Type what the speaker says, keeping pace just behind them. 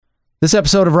This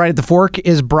episode of Right at the Fork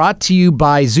is brought to you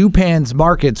by Zupan's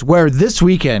Markets, where this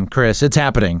weekend, Chris, it's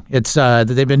happening. It's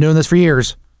they've been doing this for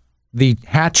years. The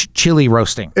Hatch Chili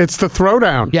Roasting. It's the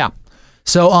throwdown. Yeah.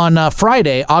 So on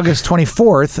Friday, August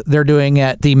 24th, they're doing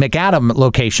at the McAdam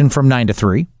location from 9 to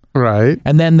 3. Right.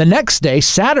 And then the next day,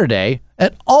 Saturday,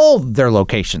 at all their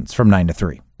locations from 9 to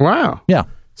 3. Wow. Yeah.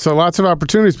 So lots of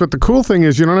opportunities. But the cool thing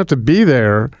is you don't have to be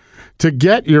there to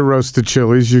get your roasted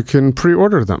chilies. You can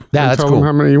pre-order them. Yeah, that's tell cool. them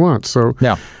how many you want. So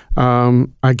Yeah.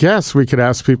 I guess we could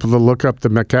ask people to look up the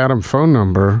McAdam phone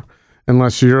number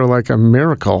unless you're like a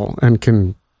miracle and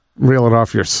can reel it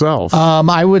off yourself.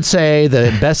 I would say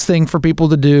the best thing for people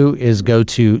to do is go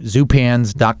to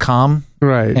zupans.com.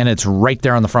 Right. And it's right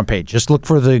there on the front page. Just look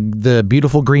for the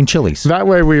beautiful green chilies. That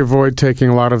way we avoid taking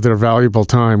a lot of their valuable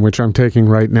time, which I'm taking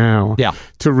right now,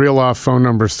 to reel off phone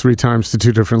numbers 3 times to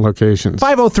 2 different locations.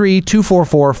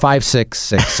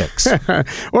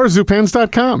 503-244-5666. Or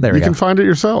zupans.com. There we You go. can find it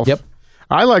yourself. Yep.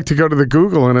 I like to go to the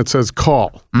Google and it says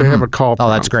call. They have a call prompt.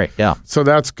 Oh, that's great. Yeah. So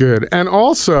that's good. And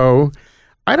also,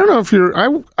 I don't know if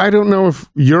I don't know if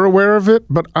you're aware of it,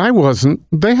 but I wasn't.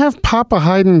 They have Papa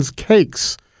Haydn's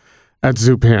cakes at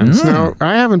Zupan's. Now,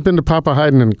 I haven't been to Papa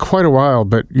Haydn in quite a while,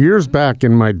 but years back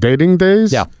in my dating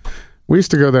days, we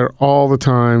used to go there all the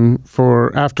time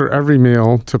for after every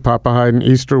meal to Papa Haydn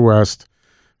East or West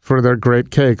for their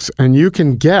great cakes. And you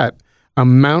can get a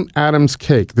Mount Adams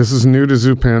cake. This is new to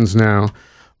Zupan's now.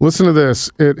 Listen to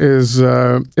this.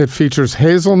 It features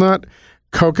hazelnut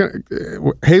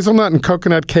and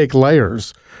coconut cake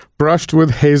layers brushed with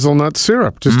hazelnut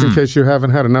syrup, just in case you haven't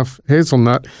had enough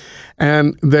hazelnut.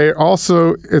 And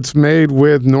it's made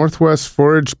with Northwest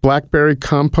Forage blackberry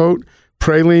compote,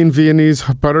 praline Viennese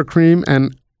buttercream,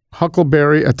 and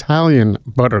huckleberry Italian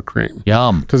buttercream.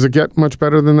 Yum. Does it get much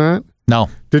better than that? No.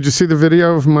 Did you see the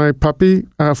video of my puppy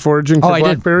foraging for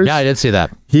blackberries? Yeah, I did see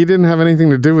that. He didn't have anything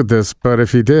to do with this, but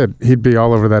if he did, he'd be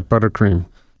all over that buttercream.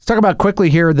 Let's talk about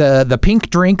quickly here the Pink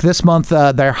Drink. This month,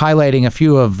 they're highlighting a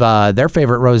few of their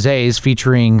favorite rosés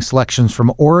featuring selections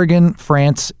from Oregon,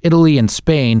 France, Italy, and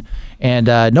Spain. And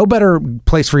no better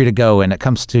place for you to go when it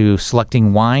comes to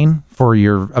selecting wine for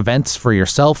your events, for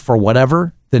yourself, for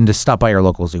whatever, than to stop by your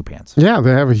local Zupan's. Yeah,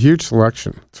 they have a huge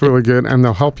selection. It's really good, and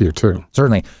they'll help you, too.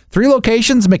 Certainly. 3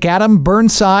 locations, McAdam,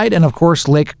 Burnside, and, of course,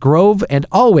 Lake Grove, and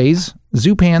always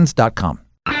Zupans.com.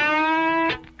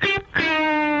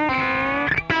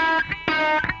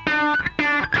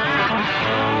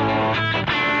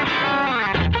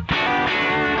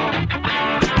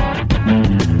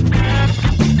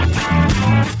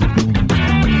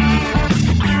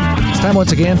 Time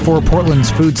once again for Portland's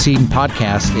Food Scene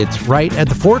Podcast. It's Right at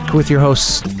the Fork with your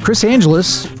host, Chris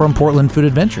Angeles from Portland Food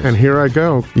Adventures. And here I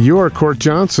go. You are Court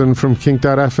Johnson from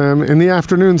Kink.fm in the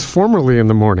afternoons, formerly in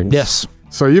the mornings. Yes.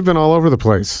 So you've been all over the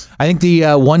place. I think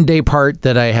the one-day part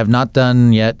that I have not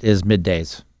done yet is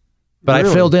middays. But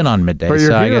Really? I filled in on middays. But you're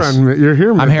so here. I guess You're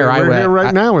here. Midday. I'm here. We're here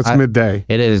right now. It's midday.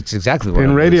 It is exactly what in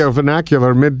it radio is.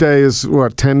 vernacular. Midday is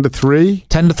what, 10 to 3?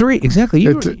 10 to 3, exactly.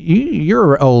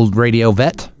 You're an old radio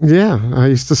vet. Yeah, I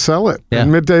used to sell it. Yeah.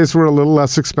 And middays were a little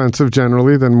less expensive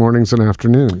generally than mornings and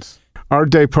afternoons. Our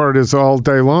day part is all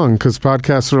day long because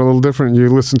podcasts are a little different. You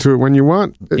listen to it when you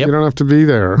want. Yep. You don't have to be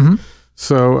there. Mm-hmm.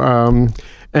 So,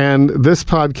 and this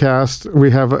podcast,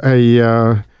 we have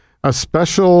a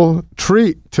special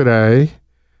treat today.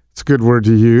 It's a good word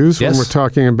to use when we're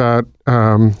talking about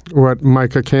what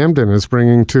Micah Camden is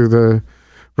bringing to the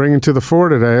fore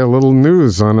today. A little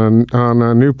news on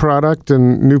a new product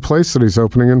and new place that he's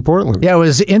opening in Portland. Yeah, it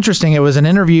was interesting. It was an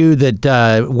interview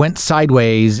that went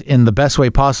sideways in the best way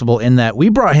possible. In that we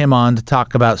brought him on to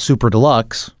talk about Super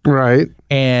Deluxe, right?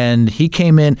 And he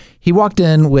came in. He walked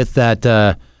in with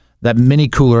that mini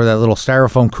cooler, that little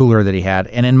styrofoam cooler that he had.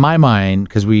 And in my mind,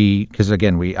 because I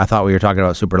thought we were talking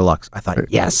about Super Deluxe. I thought,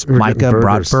 yes, Micah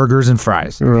brought burgers and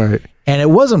fries. Right. And it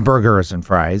wasn't burgers and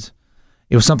fries.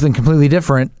 It was something completely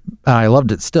different. I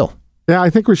loved it still. Yeah,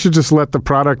 I think we should just let the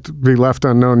product be left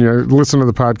unknown. You listen to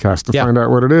the podcast to find out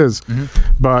what it is. Mm-hmm.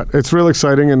 But it's real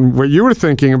exciting. And what you were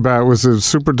thinking about was a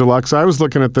Super Deluxe. I was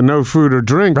looking at the no food or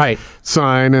drink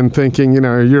sign and thinking,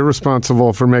 you're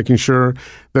responsible for making sure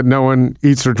that no one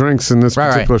eats or drinks in this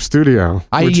particular studio,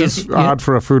 which is odd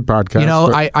for a food podcast.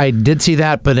 I did see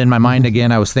that, but in my mind,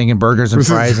 again, I was thinking burgers and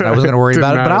fries, and I wasn't going to worry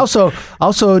about it. But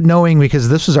also knowing, because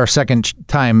this was our second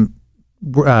time,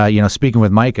 speaking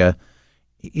with Micah,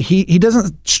 he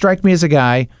doesn't strike me as a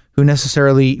guy who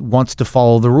necessarily wants to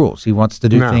follow the rules. He wants to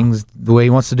do things the way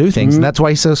he wants to do things, and that's why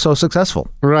he's so successful.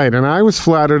 Right, and I was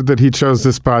flattered that he chose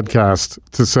this podcast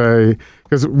to say,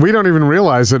 because we don't even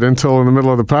realize it until in the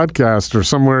middle of the podcast or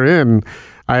somewhere in,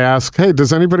 I asked, hey,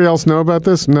 does anybody else know about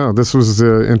this? No, this was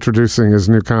introducing his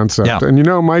new concept. Yeah. And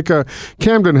Micah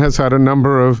Camden has had a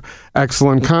number of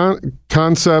excellent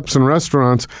concepts and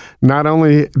restaurants. Not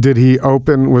only did he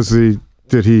open DOC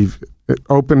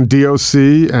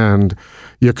and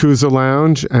Yakuza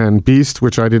Lounge and Beast,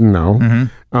 which I didn't know.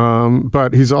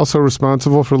 But he's also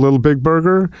responsible for Little Big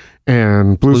Burger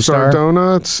and Blue Star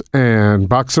Donuts and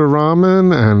Boxer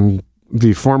Ramen and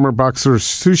the former Boxer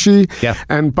Sushi. Yeah.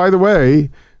 And by the way,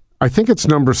 I think it's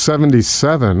number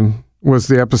 77 was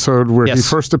the episode where he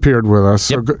first appeared with us.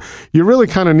 So you really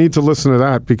kind of need to listen to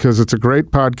that because it's a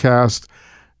great podcast.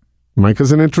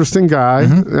 Micah's an interesting guy,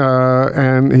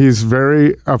 and he's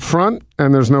very upfront,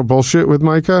 and there's no bullshit with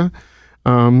Micah.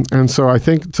 And so I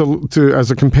think to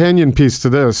as a companion piece to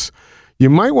this, you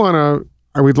might want to,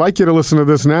 I would like you to listen to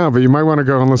this now, but you might want to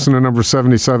go and listen to number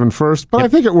 77 first. But I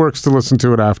think it works to listen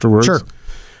to it afterwards. Sure.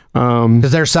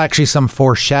 Because there's actually some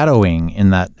foreshadowing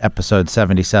in that episode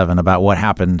 77 about what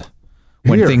happened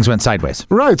when things went sideways.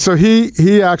 Right. So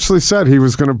he actually said he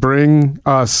was going to bring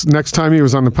us, next time he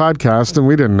was on the podcast, and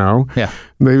we didn't know,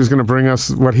 he was going to bring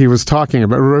us what he was talking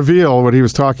about, reveal what he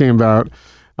was talking about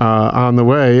on the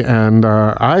way. And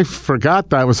I forgot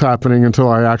that was happening until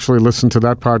I actually listened to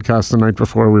that podcast the night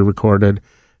before we recorded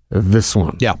this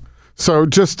one. Yeah. So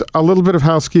just a little bit of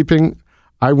housekeeping.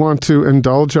 I want to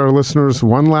indulge our listeners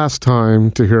one last time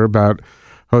to hear about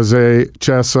Jose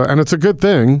Chesa. And it's a good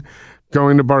thing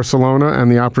going to Barcelona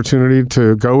and the opportunity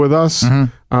to go with us.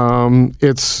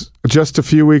 It's just a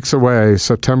few weeks away,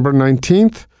 September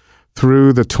 19th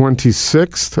through the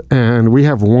 26th. And we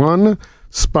have one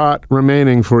spot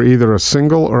remaining for either a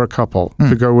single or a couple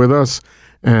to go with us.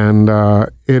 And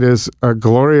it is a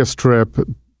glorious trip.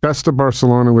 Best of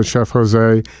Barcelona with Chef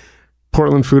Jose.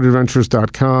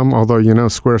 PortlandFoodAdventures.com, although,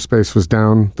 Squarespace was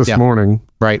down this morning.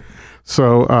 Right.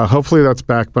 So hopefully that's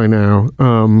back by now.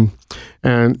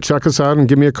 And check us out and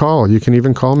give me a call. You can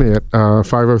even call me at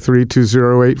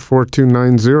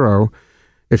 503-208-4290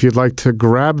 if you'd like to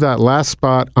grab that last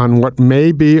spot on what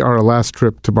may be our last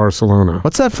trip to Barcelona.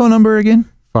 What's that phone number again?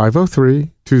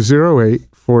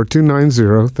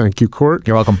 503-208-4290. Thank you, Court.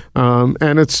 You're welcome.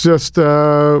 And it's just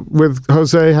with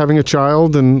Jose having a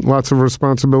child and lots of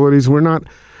responsibilities,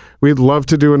 we'd love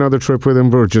to do another trip with him,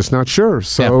 but we're just not sure.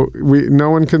 So no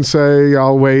one can say,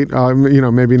 I'll wait,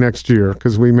 maybe next year,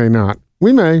 because we may not.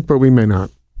 We may, but we may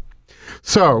not.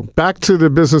 So back to the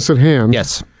business at hand.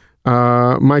 Yes.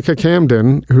 Micah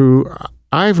Camden, who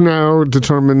I've now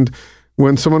determined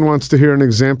when someone wants to hear an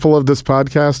example of this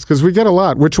podcast, because we get a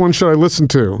lot, which one should I listen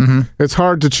to? It's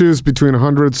hard to choose between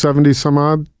 170 some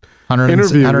odd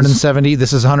interviews. 170.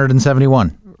 This is 171.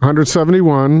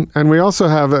 171. And we also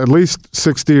have at least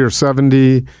 60 or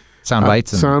 70 sound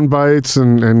bites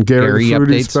and Gary Foodie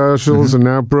updates. Specials. And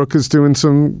now Brooke is doing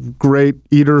some great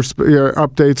eater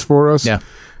updates for us. Yeah.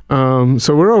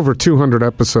 So we're over 200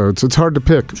 episodes. It's hard to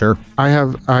pick. Sure.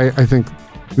 I think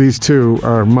these two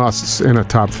are musts in a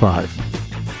top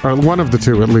 5. Or one of the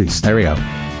two, at least. There we go.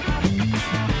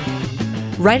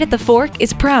 Right at the Fork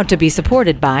is proud to be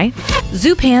supported by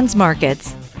Zupan's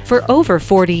Markets. For over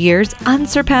 40 years,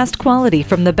 unsurpassed quality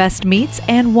from the best meats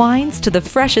and wines to the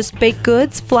freshest baked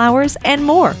goods, flowers, and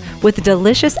more, with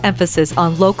delicious emphasis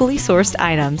on locally sourced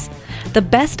items. The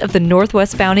best of the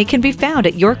Northwest Bounty can be found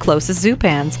at your closest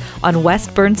Zupan's on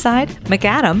West Burnside,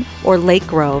 McAdam, or Lake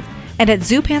Grove. And at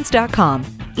Zupans.com.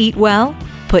 Eat well,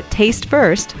 put taste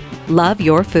first, love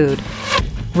your food.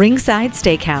 Ringside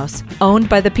Steakhouse. Owned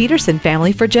by the Peterson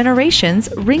family for generations,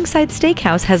 Ringside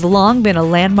Steakhouse has long been a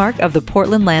landmark of the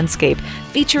Portland landscape,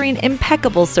 featuring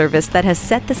impeccable service that has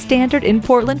set the standard in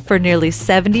Portland for nearly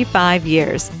 75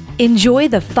 years. Enjoy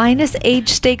the finest aged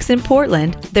steaks in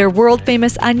Portland, their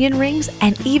world-famous onion rings,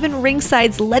 and even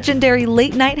Ringside's legendary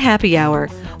late-night happy hour.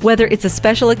 Whether it's a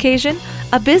special occasion,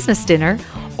 a business dinner,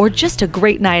 or just a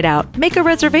great night out, make a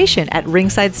reservation at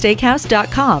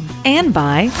ringsidesteakhouse.com. And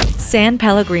by San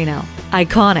Pellegrino.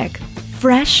 Iconic,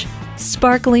 fresh,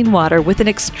 sparkling water with an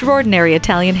extraordinary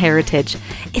Italian heritage.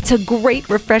 It's a great,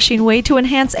 refreshing way to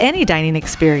enhance any dining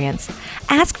experience.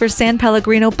 Ask for San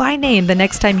Pellegrino by name the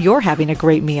next time you're having a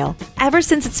great meal. Ever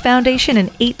since its foundation in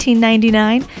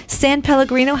 1899, San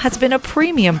Pellegrino has been a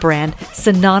premium brand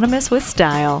synonymous with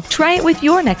style. Try it with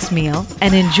your next meal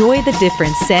and enjoy the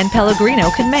difference San Pellegrino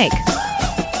can make.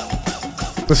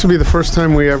 This will be the first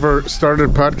time we ever started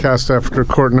a podcast after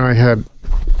Court and I had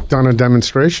done a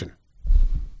demonstration.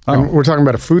 Oh. And we're talking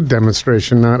about a food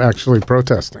demonstration, not actually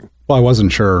protesting. Well, I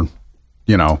wasn't sure,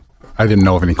 I didn't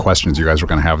know of any questions you guys were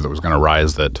going to have that was going to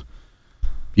arise that,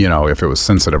 if it was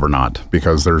sensitive or not,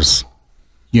 because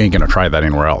you ain't going to try that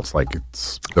anywhere else. Like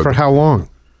For how long?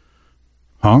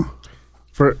 Huh?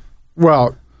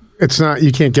 Well, it's not.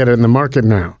 You can't get it in the market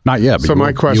now. Not yet. But so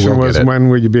my question was, when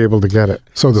will you be able to get it?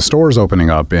 So the store is opening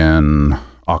up in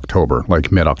October,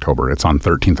 like mid-October. It's on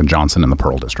 13th and Johnson in the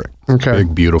Pearl District. Okay.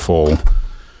 Big, beautiful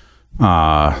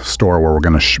store where we're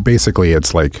going to basically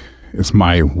it's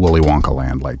my Willy Wonka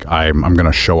land. Like I'm going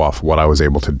to show off what I was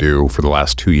able to do for the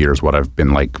last 2 years. What I've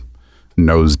been like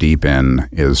nose deep in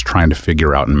is trying to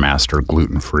figure out and master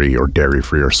gluten-free or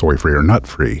dairy-free or soy-free or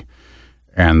nut-free.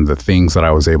 And the things that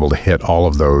I was able to hit all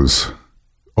of those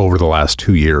over the last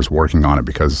 2 years working on it,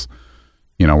 because,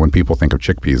 you know, when people think of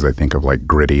chickpeas, they think of like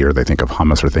gritty or they think of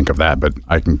hummus or think of that. But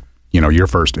I can, you know, your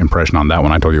first impression on that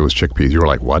when I told you it was chickpeas, you were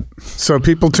like, what? So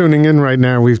people tuning in right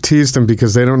now, we've teased them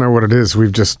because they don't know what it is.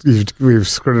 We've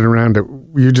skirted around it.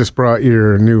 You just brought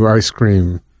your new ice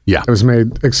cream. Yeah. It was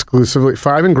made exclusively,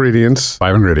 5 ingredients.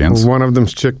 5 ingredients. One of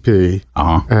them's chickpea.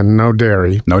 And no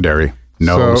dairy. No dairy.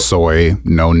 No soy,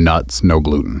 no nuts, no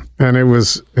gluten. And it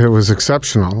was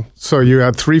exceptional. So you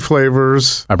had 3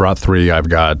 flavors. I brought 3. I've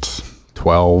got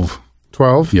 12.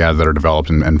 12? Yeah, that are developed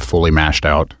and fully mashed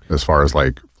out as far as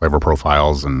like flavor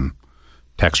profiles and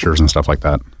textures and stuff like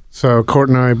that. So Court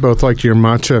and I both liked your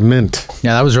matcha mint.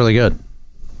 Yeah, that was really good.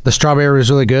 The strawberry was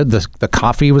really good. The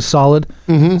coffee was solid.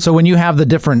 Mm-hmm. So when you have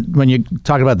when you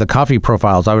talk about the coffee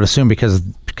profiles, I would assume because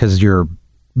your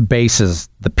base is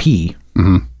the pea.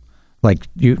 Mm-hmm. Like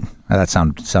that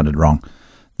sounded wrong.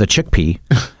 The chickpea.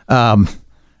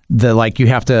 You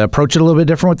have to approach it a little bit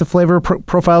different with the flavor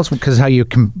profiles because how you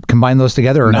combine those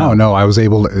together. Or no, I was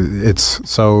able to. It's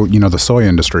so, you know, the soy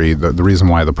industry. The reason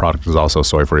why the product is also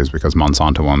soy free is because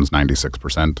Monsanto owns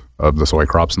 96% of the soy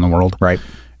crops in the world. Right.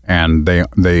 And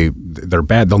they're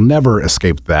bad. They'll never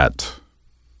escape that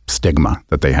stigma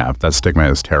that they have. That stigma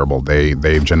is terrible.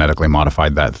 They've genetically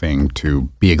modified that thing to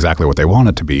be exactly what they want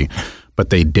it to be,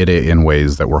 but they did it in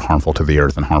ways that were harmful to the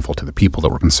earth and harmful to the people that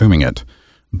were consuming it.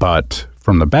 But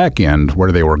from the back end,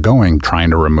 where they were going, trying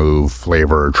to remove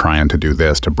flavor, trying to do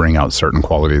this to bring out certain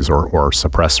qualities or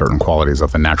suppress certain qualities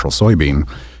of the natural soybean.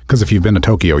 Because if you've been to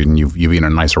Tokyo and you've eaten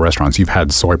in nicer restaurants, you've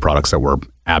had soy products that were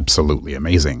absolutely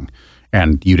amazing.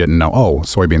 And you didn't know,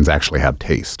 soybeans actually have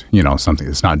taste. You know, something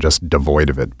it's not just devoid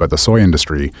of it. But the soy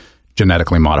industry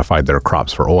genetically modified their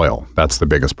crops for oil. That's the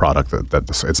biggest product.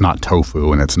 It's not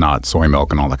tofu and it's not soy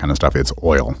milk and all that kind of stuff. It's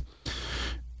oil.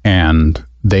 And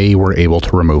they were able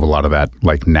to remove a lot of that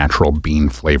like natural bean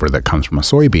flavor that comes from a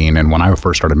soybean. And when I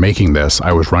first started making this,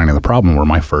 I was running into the problem where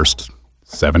my first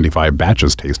 75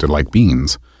 batches tasted like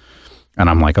beans. And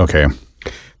I'm like, okay.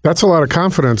 That's a lot of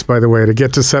confidence, by the way, to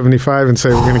get to 75 and say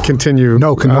we're going to continue.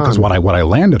 No, because what I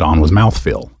landed on was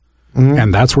mouthfeel. Mm-hmm.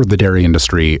 And that's where the dairy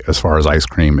industry, as far as ice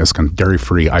cream is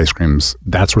dairy-free ice creams,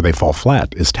 that's where they fall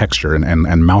flat, is texture and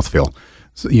mouthfeel.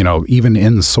 So, you know, even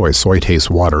in soy tastes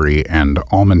watery and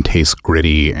almond tastes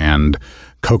gritty and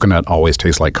coconut always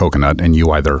tastes like coconut, and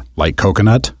you either like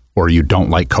coconut or you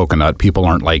don't like coconut. People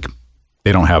aren't like,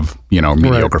 they don't have, you know,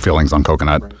 mediocre feelings on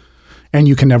coconut. Right. And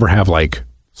you can never have like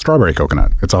strawberry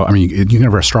coconut. It's all, I mean, you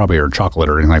never have strawberry or chocolate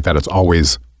or anything like that. It's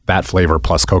always that flavor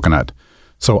plus coconut.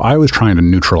 So I was trying to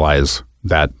neutralize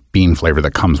that bean flavor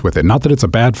that comes with it. Not that it's a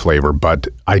bad flavor, but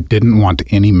I didn't want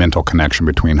any mental connection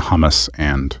between hummus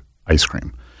and ice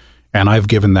cream. And I've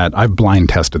blind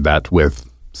tested that with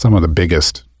some of the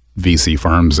biggest VC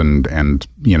firms and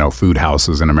you know, food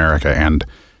houses in America. And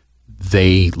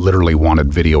they literally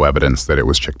wanted video evidence that it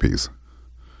was chickpeas.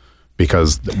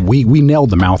 Because we nailed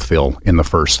the mouthfeel in the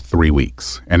first 3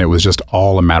 weeks. And it was just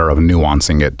all a matter of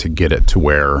nuancing it to get it to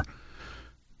where,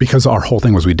 because our whole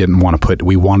thing was we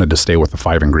wanted to stay with the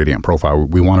 5 ingredient profile.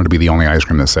 We wanted to be the only ice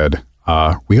cream that said,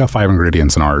 we got 5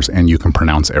 ingredients in ours and you can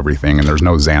pronounce everything and there's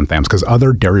no xanthams. Because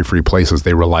other dairy-free places,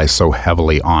 they rely so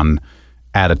heavily on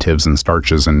additives and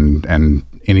starches and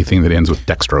anything that ends with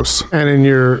dextrose. And in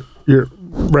your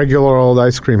regular old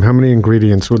ice cream, how many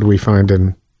ingredients would we find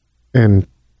in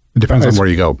it depends on where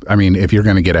you go. I mean, if you're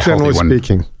going to get a healthy one,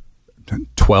 speaking,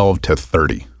 12 to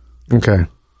 30. Okay.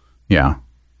 Yeah.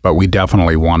 But we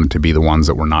definitely wanted to be the ones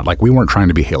that were not, like, we weren't trying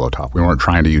to be Halo Top. We weren't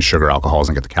trying to use sugar alcohols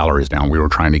and get the calories down. We were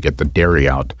trying to get the dairy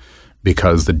out,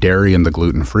 because the dairy and the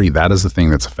gluten-free, that is the thing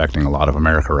that's affecting a lot of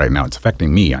America right now. It's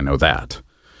affecting me. I know that.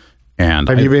 And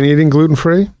have you been eating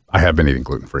gluten-free? I have been eating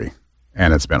gluten-free,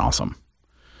 and it's been awesome.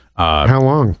 How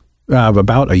long?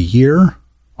 About a year.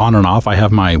 On and off. I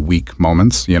have my weak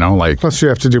moments, you know, like. Plus, you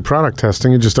have to do product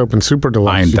testing. You just opened Super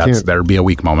Deluxe. There'd be a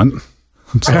weak moment.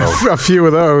 So a few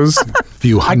of those. A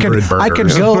few hundred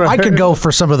burgers. I could go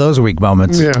for some of those weak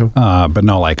moments. Yeah. But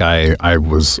no, like I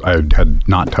had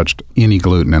not touched any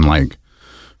gluten in like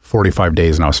 45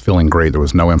 days, and I was feeling great. There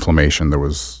was no inflammation. I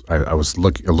was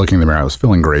looking in the mirror. I was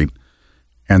feeling great,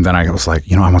 And then I was like,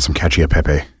 I want some cacio e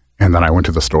pepe. And then I went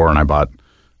to the store and I bought,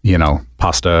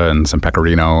 pasta and some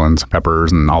pecorino and some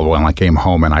peppers and olive oil. And I came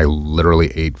home and I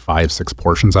literally ate 5-6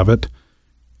 portions of it.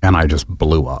 And I just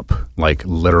blew up, like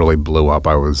literally blew up.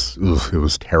 It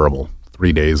was terrible.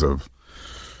 3 days of,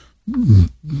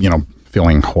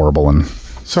 feeling horrible and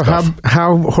So stuff.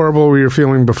 how horrible were you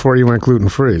feeling before you went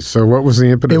gluten-free? So what was the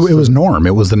impetus? It was norm.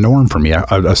 It was the norm for me.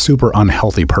 A super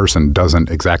unhealthy person doesn't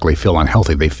exactly feel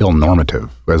unhealthy. They feel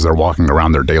normative as they're walking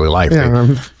around their daily life. Yeah,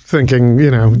 I'm thinking,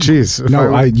 geez.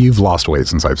 You've lost weight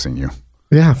since I've seen you.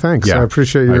 Yeah, thanks. Yeah, I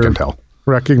appreciate you I can tell.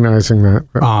 recognizing that.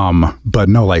 But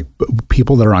no, like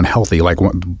people that are unhealthy, like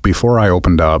before I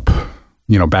opened up,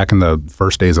 back in the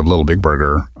first days of Little Big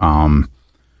Burger,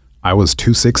 I was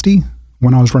 260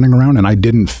 when I was running around, and I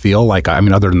didn't feel like,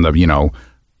 other than the,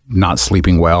 not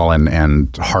sleeping well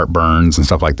and heartburns and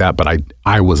stuff like that, but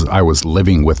I was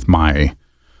living with my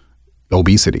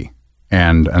obesity.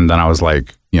 And then I was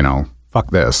like,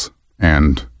 fuck this.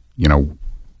 And,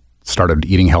 started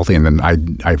eating healthy. And then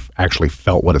I actually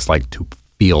felt what it's like to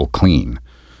feel clean,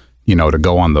 to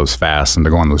go on those fasts and to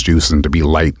go on those juices and to be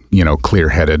light,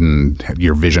 clear-headed, and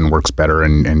your vision works better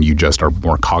and you just are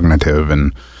more cognitive.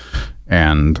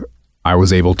 And I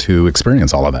was able to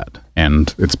experience all of that.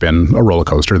 And it's been a roller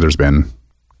coaster. There's been,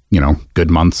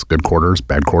 good months, good quarters,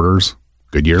 bad quarters,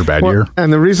 good year, bad year.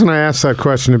 And the reason I asked that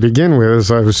question to begin with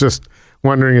is I was just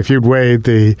wondering if you'd weighed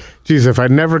if I'd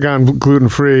never gone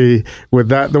gluten-free with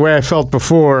that, the way I felt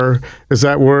before, is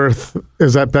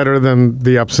that better than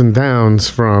the ups and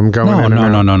downs from going in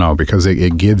and out? No, because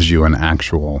it gives you an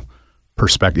actual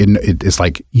perspective. It's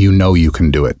like, you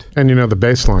can do it. And the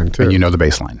baseline too. And the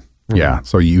baseline. Yeah.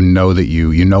 So that you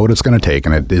know what it's going to take,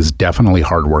 and it is definitely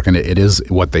hard work, and it is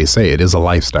what they say. It is a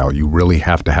lifestyle. You really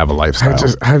have to have a lifestyle.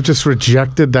 I've just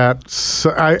rejected that.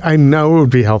 So I know it would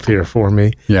be healthier for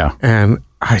me. Yeah. And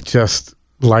I just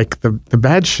like the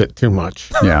bad shit too much.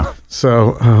 Yeah.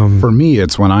 So for me,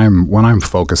 it's when I'm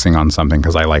focusing on something,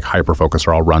 because I like hyper focus,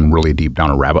 or I'll run really deep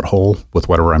down a rabbit hole with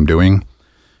whatever I'm doing.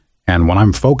 And when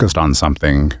I'm focused on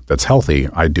something that's healthy,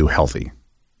 I do healthy.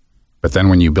 But then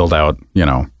when you build out,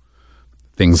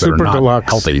 things that are not Deluxe.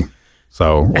 healthy,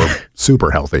 or super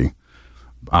healthy,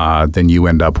 then you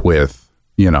end up with,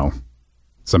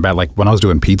 some bad, like when I was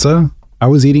doing pizza, I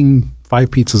was eating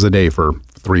 5 pizzas a day for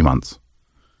 3 months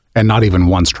and not even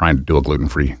once trying to do a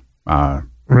gluten-free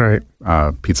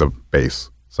pizza base.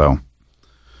 So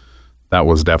that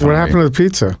was definitely... What happened to the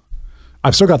pizza?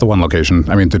 I've still got the one location.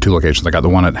 The 2 locations. I got the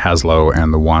one at Haslow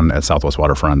and the one at Southwest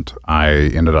Waterfront.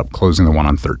 I ended up closing the one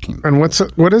on 13th. And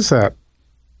what is that?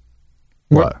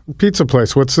 What pizza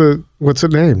place? What's the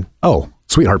name? Oh,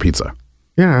 Sweetheart Pizza.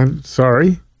 Yeah, I'm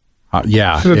sorry.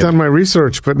 Yeah. Should have done my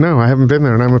research, but no, I haven't been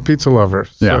there, and I'm a pizza lover.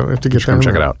 So I have to get come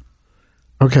check it out.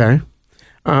 Okay.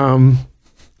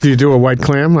 Do you do a white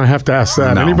clam? I have to ask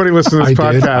that. No. Anybody listening to this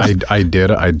podcast? I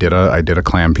did a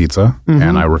clam pizza,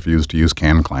 and I refused to use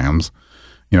canned clams.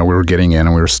 We were getting in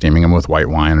and we were steaming them with white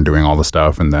wine and doing all the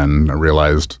stuff, and then I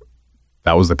realized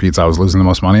that was the pizza I was losing the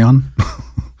most money on.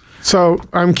 So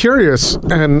I'm curious,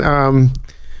 and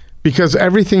because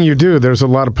everything you do, there's a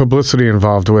lot of publicity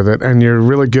involved with it, and you're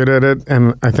really good at it,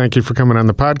 and I thank you for coming on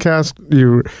the podcast.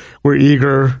 You were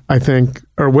eager, I think,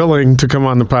 or willing to come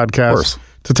on the podcast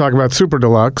to talk about Super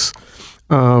Deluxe,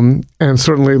 and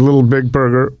certainly Little Big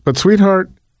Burger. But Sweetheart,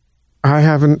 I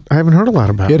haven't heard a lot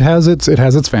about. It has its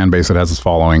fan base. It has its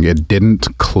following. It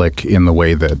didn't click in the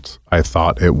way that I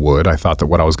thought it would. I thought that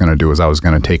what I was going to do is I was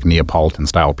going to take Neapolitan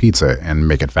style pizza and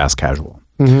make it fast casual.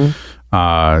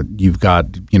 Mm-hmm. You've got,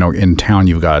 in town,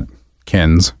 you've got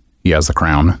Ken's. He has the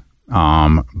Crown.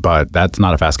 But that's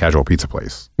not a fast casual pizza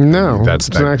place. No,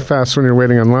 it's not fast when you're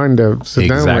waiting online to sit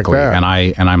down like that.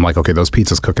 And I'm like, okay, those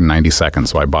pizzas cook in 90 seconds.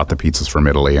 So I bought the pizzas from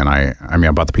Italy, and I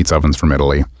bought the pizza ovens from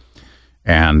Italy,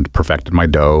 and perfected my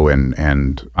dough,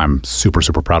 and I'm super,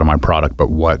 super proud of my product. But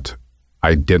what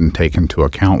I didn't take into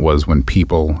account was when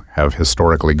people have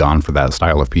historically gone for that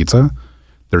style of pizza,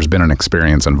 there's been an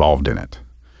experience involved in it.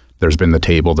 There's been the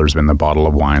table, there's been the bottle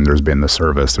of wine, there's been the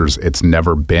service. It's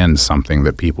never been something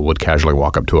that people would casually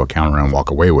walk up to a counter and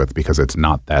walk away with, because it's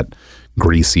not that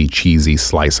greasy, cheesy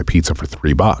slice of pizza for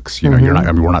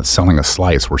 $3. We're not selling a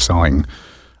slice. We're selling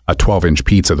a 12-inch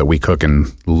pizza that we cook in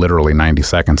literally 90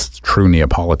 seconds. It's true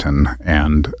Neapolitan,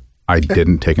 and I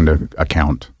didn't take into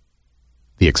account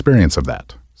the experience of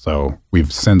that. So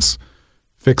we've since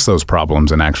fixed those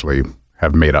problems and actually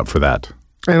have made up for that.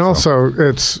 And also,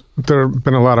 there have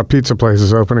been a lot of pizza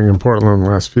places opening in Portland in the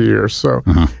last few years, so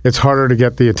it's harder to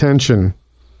get the attention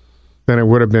than it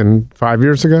would have been 5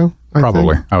 years ago. I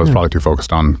was probably too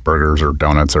focused on burgers or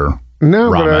donuts or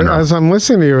No, but as I'm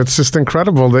listening to you, it's just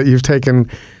incredible that you've taken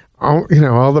all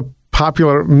the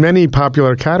many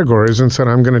popular categories and said,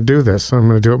 I'm going to do this. I'm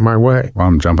going to do it my way. Well,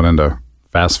 I'm jumping into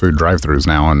fast food drive-thrus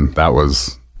now, and that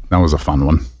was a fun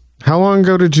one. How long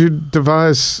ago did you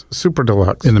devise Super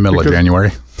Deluxe? In the middle of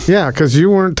January. Yeah, because you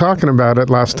weren't talking about it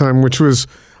last time, which was,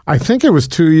 I think it was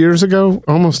 2 years ago,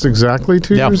 almost exactly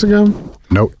 2 years ago.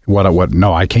 No,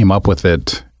 No, I came up with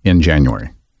it in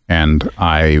January, and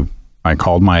I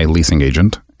called my leasing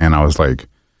agent, and I was like,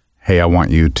 hey, I want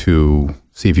you to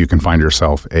see if you can find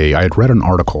yourself I had read an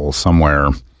article somewhere,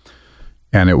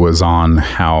 and it was on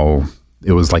how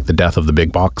it was like the death of the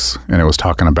big box, and it was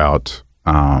talking about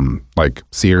like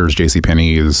Sears,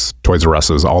 JCPenney's, Toys R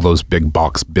Us's, all those big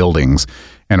box buildings,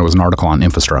 and it was an article on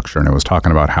infrastructure, and it was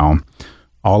talking about how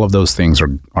all of those things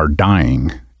are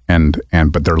dying,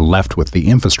 but they're left with the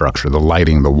infrastructure, the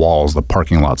lighting, the walls, the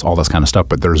parking lots, all this kind of stuff.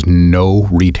 But there's no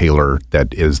retailer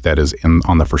that is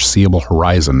on the foreseeable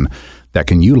horizon that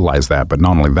can utilize that. But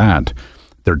not only that,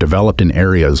 they're developed in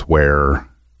areas where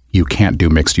you can't do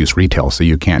mixed use retail, so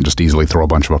you can't just easily throw a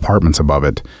bunch of apartments above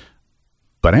it.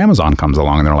 But Amazon comes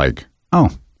along and they're like, oh,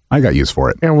 I got use for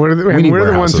it. And we're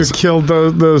the ones who killed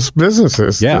those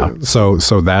businesses. Yeah. So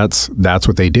that's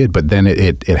what they did. But then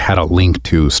it had a link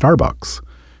to Starbucks.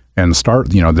 And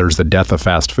there's the death of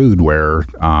fast food where,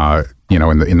 in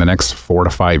the next 4 to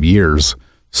 5 years,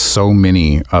 so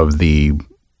many of the,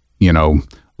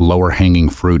 lower hanging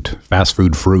fruit, fast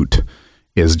food fruit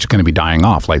is going to be dying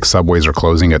off. Like Subways are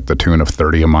closing at the tune of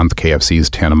 30 a month,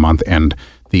 KFC's 10 a month. And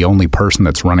the only person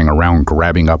that's running around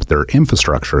grabbing up their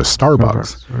infrastructure is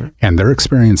Starbucks. Right. And they're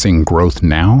experiencing growth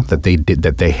now that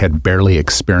they had barely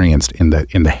experienced in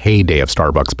the heyday of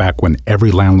Starbucks, back when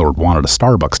every landlord wanted a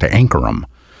Starbucks to anchor them.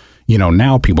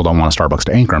 Now people don't want a Starbucks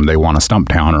to anchor them. They want a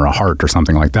Stumptown or a Hart or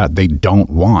something like that. They don't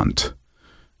want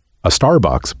a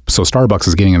Starbucks. So Starbucks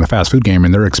is getting in the fast food game,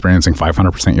 and they're experiencing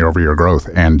 500% year-over-year growth,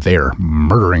 and they're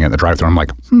murdering it at the drive-thru. I'm like,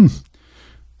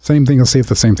 same thing. Let's see if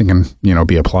the same thing can,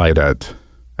 be applied at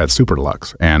Super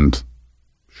Deluxe. And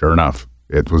sure enough,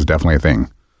 it was definitely a thing.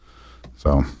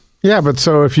 So yeah, but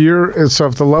so if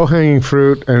the low-hanging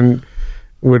fruit and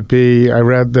would be, I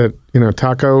read that,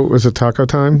 taco was a taco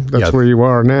time. That's where you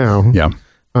are now. Yeah.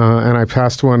 And I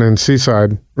passed one in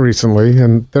Seaside recently,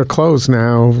 and they're closed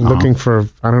now, looking for,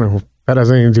 I don't know, that has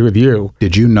anything to do with you.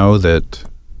 Did you know that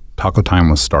Taco Time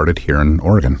was started here in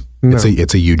Oregon? No.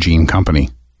 It's a Eugene company.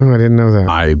 Oh, I didn't know that.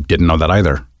 I didn't know that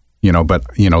either. But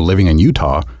living in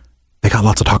Utah, they got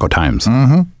lots of taco times.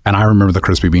 Mm-hmm. And I remember the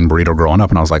crispy bean burrito growing up,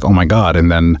 and I was like, oh my God.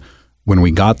 And then when we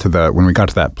got to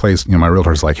that place, my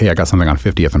realtor's like, hey, I got something on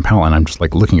 50th and Powell. And I'm just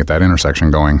like looking at that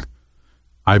intersection going,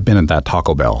 I've been at that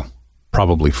Taco Bell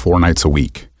probably 4 nights a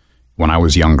week when I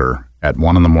was younger at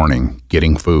 1 a.m,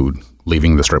 getting food,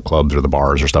 leaving the strip clubs or the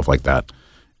bars or stuff like that.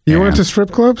 You went to strip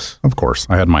clubs? Of course.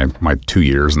 I had my 2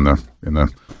 years in the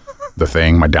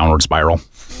thing, my downward spiral.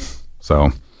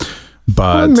 So,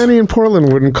 but many in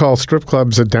Portland wouldn't call strip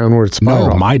clubs a downward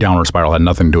spiral. No, my downward spiral had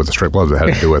nothing to do with the strip clubs. It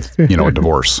had to do with, a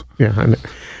divorce. Yeah, I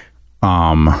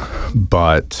know.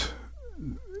 But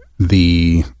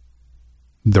the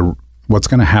what's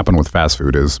going to happen with fast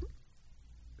food is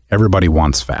everybody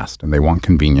wants fast, and they want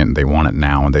convenient, and they want it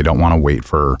now, and they don't want to wait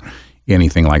for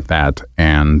anything like that.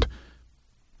 And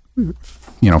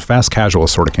fast casual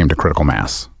sort of came to critical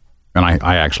mass, and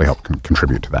I actually helped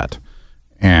contribute to that.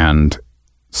 And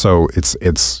so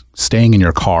it's staying in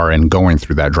your car and going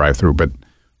through that drive-through, but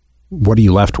what are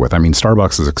you left with? I mean,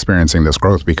 Starbucks is experiencing this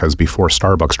growth because before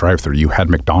Starbucks drive-through, you had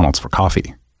McDonald's for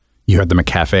coffee. You had the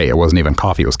McCafe. It wasn't even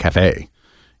coffee, it was cafe.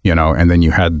 And then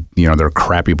you had, their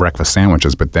crappy breakfast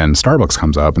sandwiches, but then Starbucks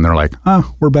comes up and they're like,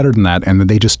 oh, we're better than that. And then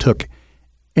they just took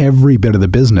every bit of the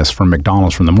business from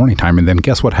McDonald's from the morning time. And then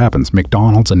guess what happens?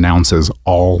 McDonald's announces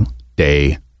all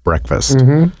day breakfast.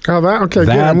 Mm-hmm. Oh, okay.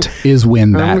 That is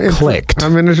when that clicked.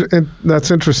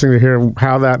 That's interesting to hear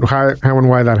how and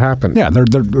why that happened. Yeah,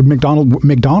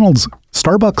 McDonald's,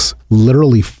 Starbucks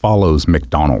literally follows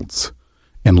McDonald's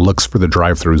and looks for the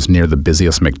drive-thrus near the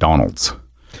busiest McDonald's.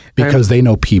 Because they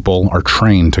know people are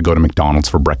trained to go to McDonald's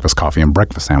for breakfast coffee and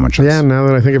breakfast sandwiches. Yeah, now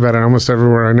that I think about it, almost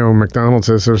everywhere I know McDonald's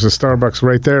is, there's a Starbucks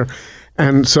right there.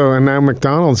 And now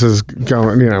McDonald's is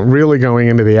going, really going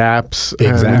into the apps.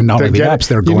 Exactly. Not only the apps,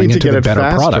 they're going into the better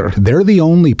product. They're the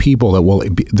only people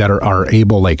that are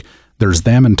able, like, there's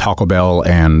them and Taco Bell,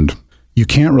 and you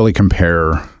can't really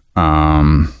compare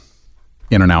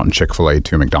In-N-Out and Chick-fil-A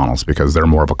to McDonald's because they're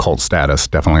more of a cult status,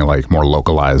 definitely like more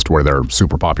localized where they're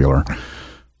super popular.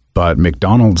 But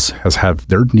McDonald's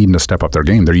they're needing to step up their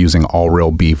game. They're using all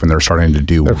real beef, and they're starting to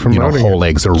do whole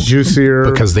eggs. They're juicier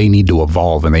because they need to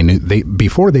evolve. And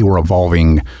before they were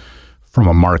evolving from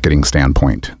a marketing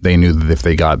standpoint. They knew that if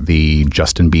they got the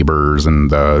Justin Biebers and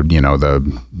the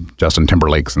Justin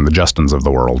Timberlakes and the Justins of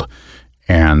the world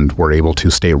and were able to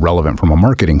stay relevant from a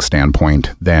marketing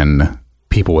standpoint, then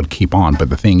people would keep on. But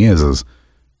the thing is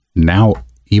now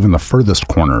even the furthest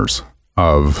corners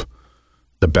of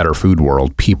the better food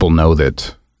world, people know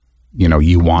that,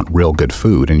 you want real good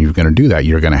food, and you're going to do that.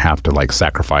 You're going to have to like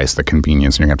sacrifice the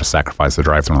convenience, and you're going to have to sacrifice the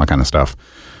drive-thru and all that kind of stuff.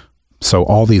 So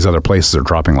all these other places are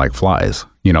dropping like flies.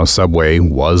 Subway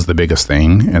was the biggest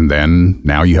thing, and then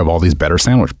now you have all these better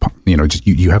sandwich.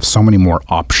 You have so many more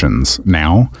options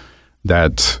now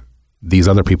that these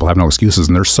other people have no excuses,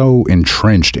 and they're so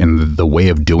entrenched in the way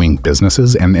of doing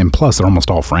businesses, and plus they're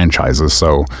almost all franchises.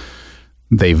 So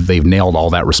they've nailed all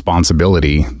that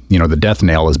responsibility. The death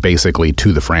nail is basically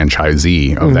to the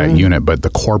franchisee of that unit, but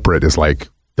the corporate is like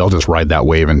they'll just ride that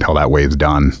wave until that wave's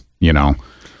done.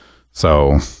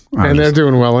 So. They're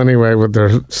doing well anyway with their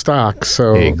stock.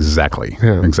 So exactly.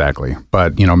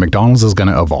 But McDonald's is going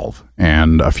to evolve,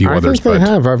 and a few others. I think they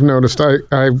have. I've noticed.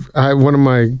 I one of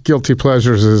my guilty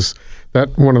pleasures is that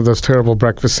one of those terrible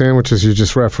breakfast sandwiches you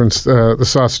just referenced, the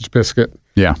sausage biscuit.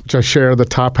 Yeah. Which I share the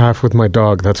top half with my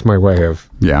dog. That's my way of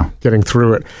getting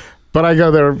through it. But I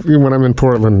go there when I'm in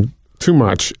Portland too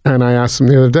much, and I asked them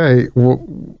the other day.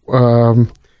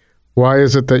 Why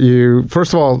is it that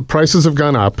first of all, prices have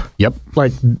gone up. Yep.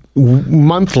 Like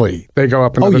monthly, they go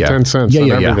up another 10 cents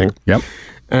on everything. Yep.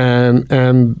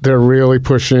 And they're really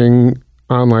pushing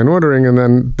online ordering. And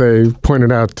then they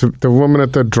pointed out, the woman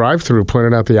at the drive-thru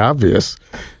pointed out the obvious,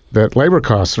 that labor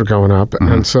costs are going up. Mm-hmm.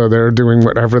 And so they're doing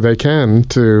whatever they can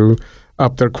to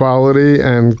up their quality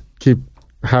and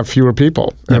have fewer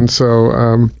people. Yep. And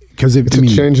so... Because it's a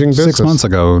changing business. 6 months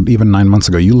ago, even 9 months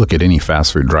ago, you look at any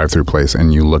fast food drive-through place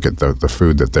and you look at the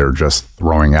food that they're just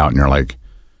throwing out, and you're like,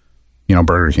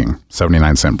 Burger King,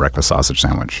 79-cent breakfast sausage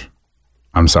sandwich.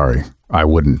 I'm sorry, I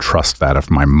wouldn't trust that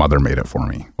if my mother made it for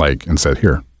me, and said,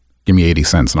 here, give me 80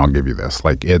 cents and I'll give you this.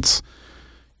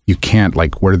 You can't,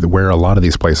 where a lot of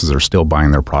these places are still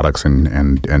buying their products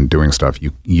and doing stuff,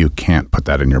 you can't put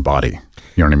that in your body.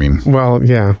 You know what I mean? Well,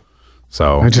 yeah.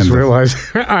 So I just realized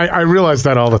I realize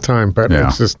that all the time, but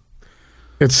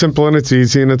it's simple and it's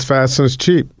easy and it's fast and it's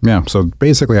cheap. Yeah. So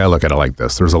basically I look at it like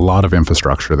this. There's a lot of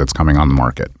infrastructure that's coming on the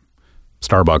market.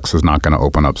 Starbucks is not going to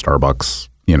open up Starbucks,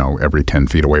 every 10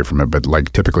 feet away from it. But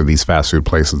typically these fast food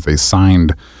places,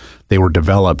 they were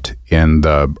developed in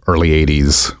the early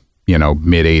 80s,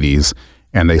 mid 80s,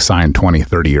 and they signed 20,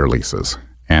 30-year leases.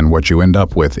 And what you end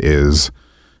up with is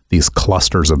these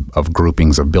clusters of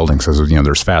groupings of buildings. So,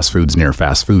 there's fast foods near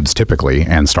fast foods typically,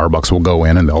 and Starbucks will go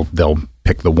in and they'll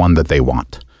pick the one that they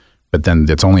want. But then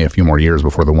it's only a few more years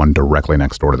before the one directly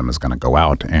next door to them is going to go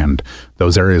out. And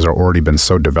those areas are already been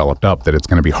so developed up that it's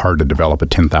going to be hard to develop a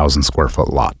 10,000 square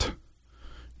foot lot.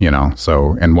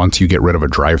 So, and once you get rid of a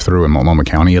drive-through in Multnomah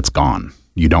County, it's gone.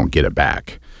 You don't get it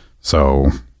back. So,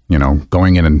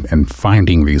 going in and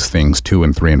finding these things 2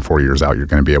 and 3 and 4 years out, you're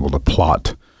going to be able to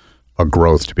plot a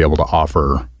growth to be able to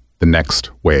offer the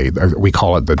next way. We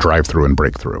call it the drive-through and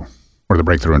breakthrough, or the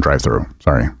breakthrough and drive-through.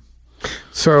 Sorry.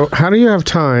 So how do you have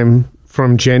time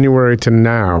from January to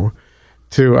now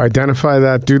to identify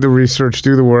that, do the research,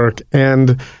 do the work,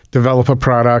 and develop a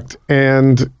product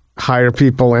and hire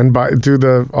people and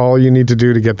do all you need to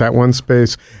do to get that one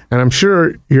space? And I'm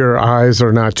sure your eyes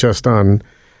are not just on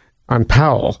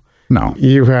Powell. No.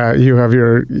 You have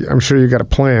I'm sure you got a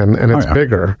plan, and it's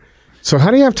bigger. So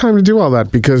how do you have time to do all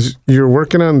that? Because you're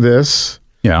working on this.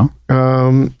 Yeah.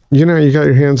 You got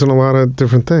your hands on a lot of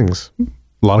different things.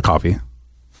 A lot of coffee.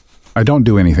 I don't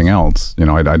do anything else.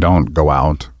 I don't go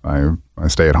out. I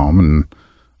stay at home, and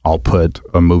I'll put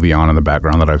a movie on in the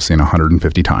background that I've seen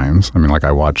 150 times.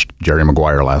 I watched Jerry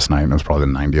Maguire last night, and it was probably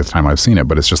the 90th time I've seen it,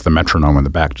 but it's just the metronome in the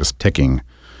back just ticking.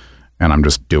 And I'm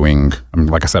just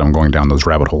like I said, I'm going down those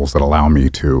rabbit holes that allow me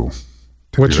to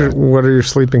What are your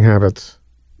sleeping habits?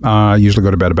 I usually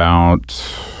go to bed about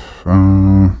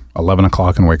 11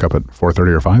 o'clock and wake up at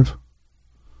 4:30 or 5.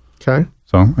 Okay.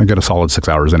 So I get a solid 6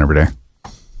 hours in every day.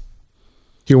 Do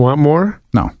you want more?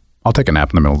 No. I'll take a nap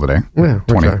in the middle of the day. Yeah.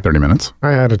 30 minutes.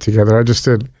 I had it together. I just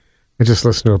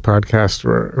listened to a podcast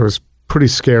where it was pretty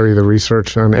scary, the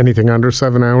research on anything under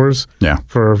 7 hours. Yeah.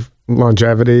 For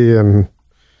longevity and...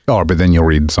 Oh, but then you'll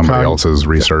read somebody else's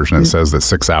research, and it says that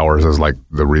 6 hours is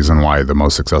the reason why the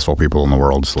most successful people in the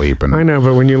world sleep. And I know,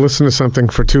 but when you listen to something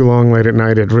for too long late at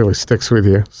night, it really sticks with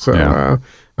you. So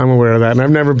I'm aware of that. And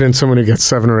I've never been someone who gets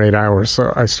 7 or 8 hours.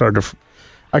 So I started to,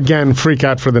 again, freak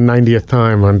out for the 90th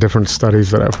time on different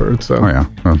studies that I've heard. So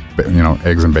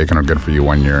eggs and bacon are good for you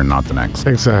 1 year and not the next.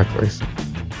 Exactly.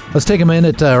 Let's take a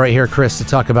minute right here, Chris, to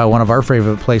talk about one of our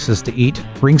favorite places to eat,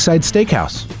 Ringside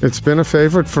Steakhouse. It's been a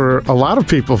favorite for a lot of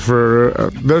people.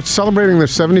 They're celebrating their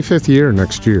 75th year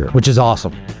next year. Which is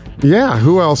awesome. Yeah,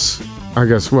 who else? I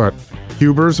guess what?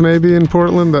 Huber's maybe in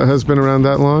Portland that has been around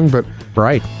that long, but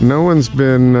right. No one's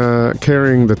been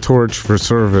carrying the torch for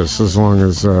service as long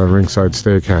as Ringside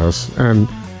Steakhouse. And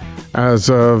as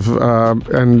of,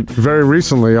 and very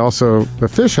recently also the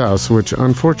Fish House, which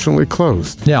unfortunately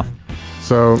closed. Yeah.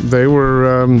 So they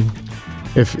were,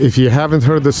 if you haven't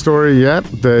heard the story yet,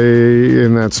 they,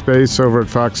 in that space over at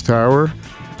Fox Tower,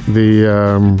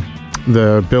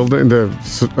 the building,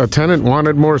 a tenant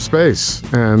wanted more space,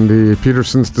 and the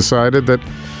Petersons decided that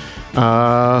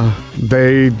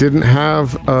they didn't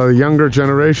have a younger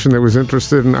generation that was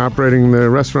interested in operating the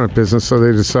restaurant business, so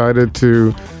they decided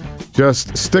to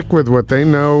just stick with what they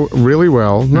know really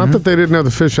well. Not that they didn't know the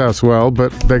Fish House well,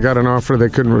 but they got an offer they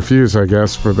couldn't refuse, I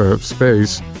guess, for the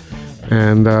space,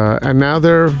 and now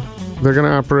they're going to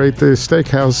operate the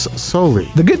steakhouse solely.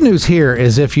 The good news here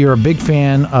is if you're a big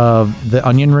fan of the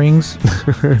onion rings,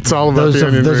 it's all about the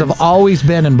onion rings. Those have always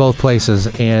been in both places,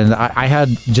 and I had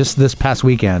just this past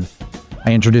weekend,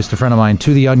 I introduced a friend of mine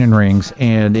to the onion rings,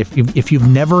 and if you've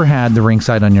never had the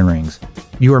Ringside onion rings,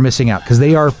 you are missing out because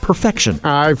they are perfection.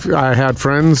 I had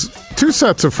friends, 2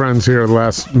 sets of friends here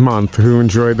last month who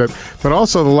enjoyed that, but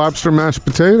also the lobster mashed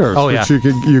potatoes, which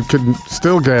you could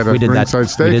still get at Ringside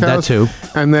Steakhouse. We did that too.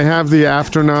 And they have the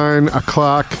after 9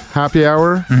 o'clock happy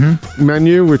hour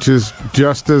menu, which is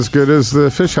just as good as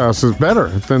the Fish House. Is better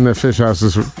than the Fish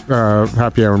House's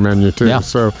happy hour menu too. Yeah.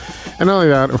 So, and not only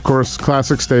that, of course,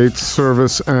 classic steaks,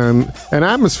 service, and an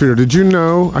atmosphere. Did you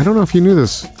know? I don't know if you knew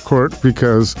this, Court,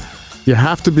 because you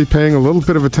have to be paying a little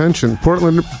bit of attention.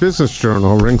 Portland Business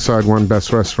Journal, Ringside won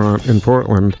Best Restaurant in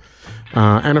Portland,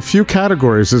 and a few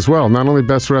categories as well. Not only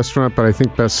Best Restaurant, but I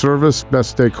think Best Service,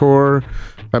 Best Decor.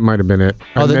 That might have been it.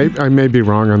 I may be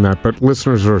wrong on that, but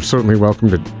listeners are certainly welcome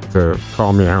to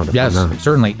call me out if yes, I'm not.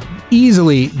 Certainly.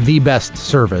 Easily the best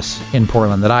service in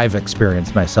Portland that I've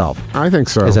experienced myself. I think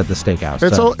so. Is at the steakhouse.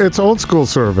 It's old school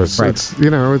service. Right.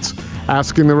 It's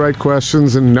asking the right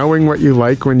questions and knowing what you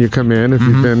like when you come in if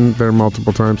you've been there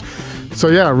multiple times. So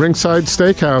yeah, Ringside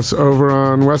Steakhouse over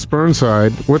on West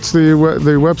Burnside. What's the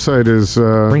website is?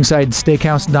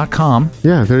 RingsideSteakhouse.com.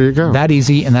 Yeah, there you go. That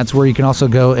easy, and that's where you can also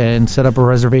go and set up a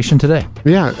reservation today.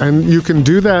 Yeah, and you can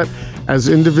do that as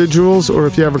individuals, or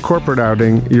if you have a corporate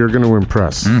outing, you're going to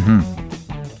impress.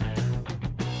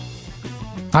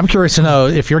 I'm curious to know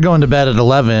if you're going to bed at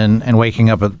 11 and waking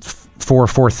up at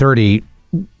 4:30.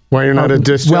 Why you're not a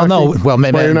disc jockey?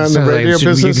 Maybe why you're not in the radio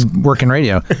business? You can work in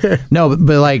radio. No,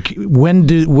 but like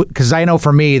because I know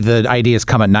for me the ideas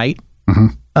come at night.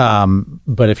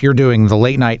 But if you're doing the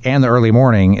late night and the early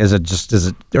morning,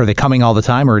 are they coming all the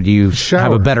time, or do you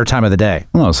have a better time of the day?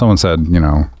 Well, someone said,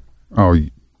 oh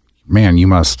man, you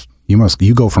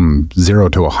go from 0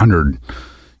 to 100,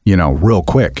 real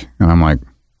quick. And I'm like,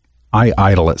 I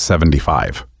idle at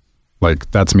 75.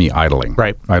 Like, that's me idling.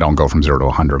 Right. I don't go from 0 to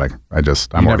 100.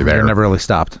 I'm already there. You're never really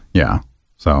stopped. Yeah.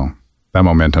 So that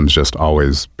momentum's just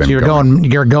always been going.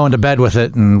 You're going to bed with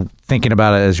it and thinking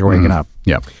about it as you're waking up.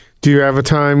 Yeah. Do you have a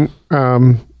time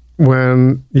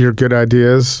when your good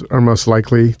ideas are most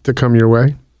likely to come your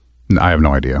way? I have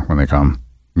no idea when they come.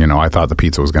 I thought the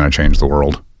pizza was going to change the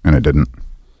world, and it didn't.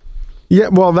 Yeah,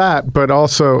 well, but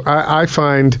also I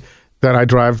find that I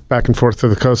drive back and forth to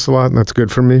the coast a lot, and that's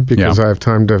good for me because I have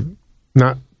time to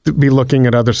not be looking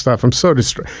at other stuff.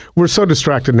 We're so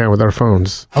distracted now with our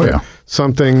phones. Oh, yeah.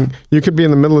 You could be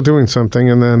in the middle of doing something,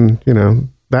 and then,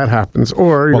 that happens.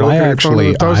 Or you're looking at your phone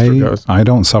and the toaster goes. I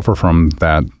don't suffer from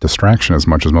that distraction as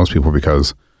much as most people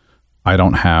because I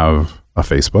don't have a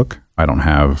Facebook. I don't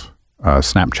have a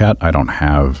Snapchat. I don't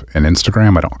have an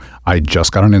Instagram. I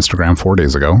just got an Instagram 4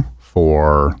 days ago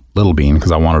for Little Bean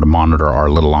because I wanted to monitor our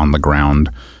little on the ground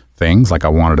things. Like I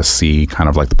wanted to see kind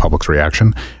of like the public's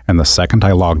reaction. And the second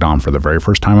I logged on for the very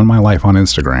first time in my life on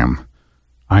Instagram,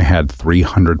 I had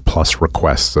 300 plus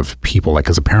requests of people,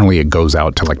 because apparently it goes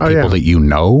out to people that you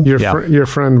know. Your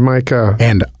friend Micah.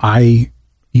 And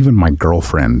even my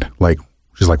girlfriend,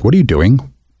 she's like, what are you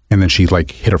doing? And then she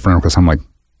hit a friend request. I'm like,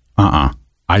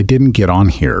 I didn't get on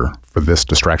here for this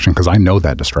distraction because I know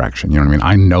that distraction. You know what I mean?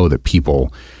 I know that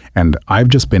people, and I've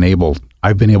been able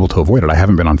to avoid it. I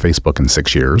haven't been on Facebook in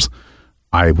 6 years.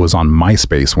 I was on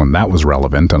MySpace when that was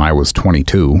relevant and I was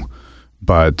 22.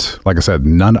 But like I said,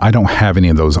 I don't have any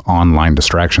of those online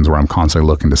distractions where I'm constantly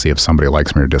looking to see if somebody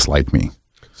likes me or dislikes me.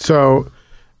 So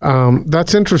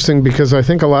That's interesting because I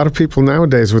think a lot of people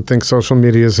nowadays would think social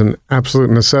media is an absolute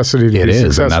necessity to be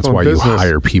successful and that's why in business. you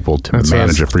hire people to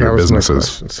manage it for your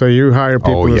businesses. So you hire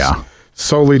people to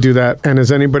solely do that. And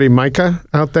is anybody Micah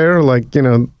out there? Like,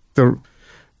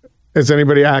 is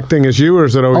anybody acting as you, or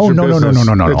is it always your business?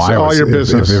 No. It's all your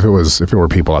business. If it were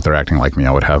people out there acting like me,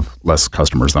 I would have less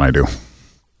customers than I do.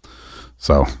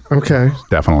 So okay,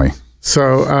 definitely.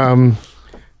 So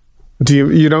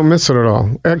you don't miss it at all?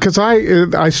 Because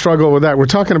I struggle with that. We're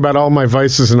talking about all my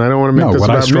vices, and I don't want to make this about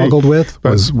me.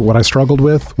 What I struggled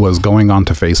with was going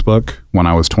onto Facebook when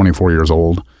I was 24 years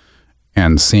old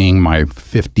and seeing my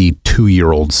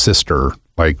 52-year-old sister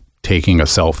like taking a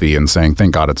selfie and saying,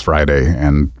 "Thank God it's Friday,"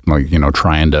 and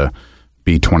trying to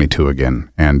be 22 again,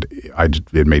 and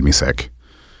it made me sick,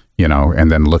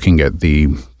 And then looking at the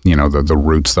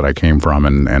roots that I came from,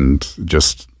 and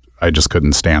I just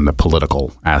couldn't stand the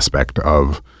political aspect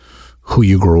of who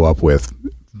you grew up with,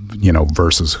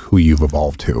 versus who you've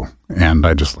evolved to, and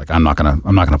I'm not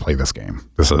gonna play this game.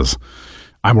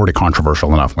 I'm already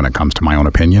controversial enough when it comes to my own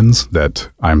opinions that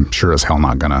I'm sure as hell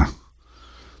not gonna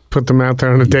put them out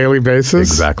there on a daily basis.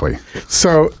 Exactly.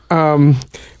 So,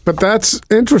 but that's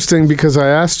interesting because I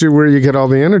asked you where you get all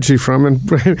the energy from, and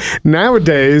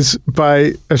nowadays,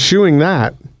 by eschewing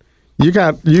that, you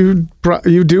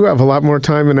do have a lot more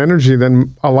time and energy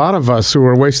than a lot of us who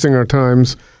are wasting our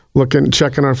times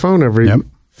checking our phone every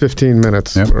 15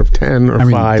 minutes or 10 or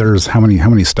 5. There's how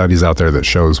many studies out there that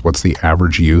shows what's the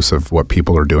average use of what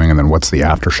people are doing, and then what's the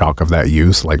aftershock of that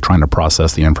use, like trying to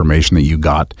process the information that you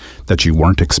got that you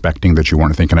weren't expecting, that you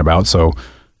weren't thinking about. So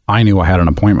I knew I had an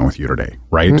appointment with you today,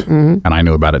 right? Mm-hmm. And I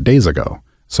knew about it days ago.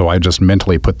 So I just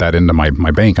mentally put that into my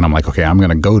bank, and I'm like, okay, I'm going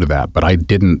to go to that. But I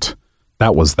didn't.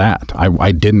 That was that.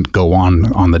 I didn't go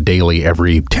on the daily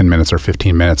every 10 minutes or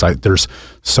 15 minutes. There's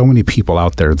so many people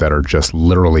out there that are just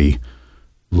literally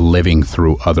living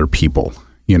through other people.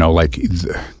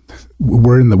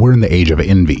 We're in the age of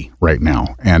envy right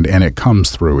now, and it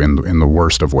comes through in the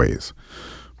worst of ways.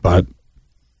 But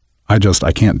I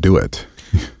can't do it.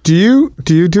 Do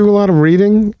you do a lot of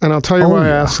reading? And I'll tell you why I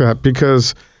ask that,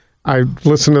 because I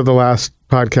listened to the last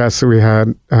podcast that we had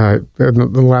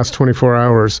in the last 24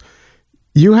 hours.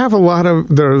 You have a lot of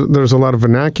there's a lot of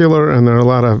vernacular, and there are a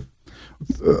lot of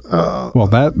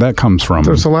that comes from,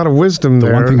 there's a lot of wisdom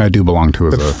there. The one thing I do belong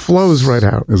to flows right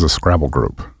out is a Scrabble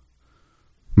group.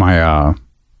 My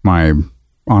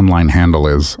online handle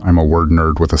is I'm a word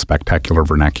nerd with a spectacular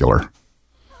vernacular.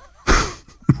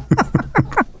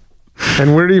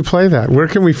 And where do you play that? Where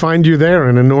can we find you there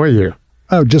and annoy you?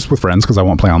 Oh, just with friends, because I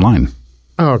won't play online.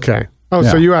 Oh, okay. Oh,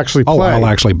 yeah. So you actually play. Oh, I'll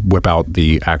actually whip out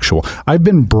the actual. I've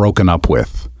been broken up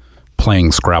with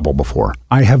playing Scrabble before.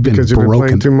 I have been because you've been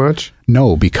playing too much?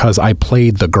 No, because I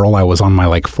played the girl I was on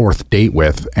my fourth date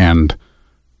with, and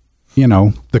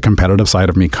the competitive side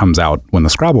of me comes out when the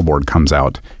Scrabble board comes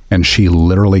out, and she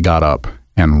literally got up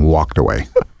and walked away.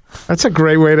 That's a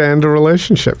great way to end a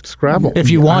relationship, Scrabble. If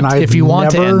you want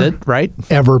to end it, right?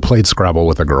 Ever played Scrabble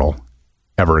with a girl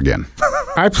ever again?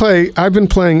 I've been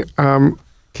playing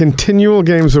continual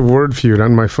games of Word Feud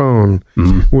on my phone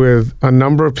with a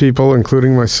number of people,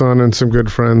 including my son and some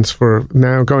good friends, for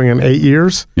now going on 8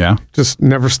 years. Yeah. Just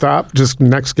never stop. Just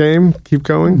next game, keep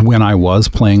going. When I was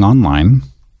playing online,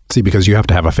 because you have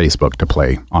to have a Facebook to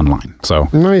play online. So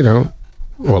no, you don't.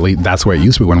 Well, that's the way it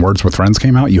used to be. When Words with Friends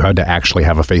came out, you had to actually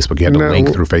have a Facebook. You had to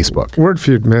link through Facebook. Word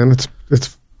Feud, man.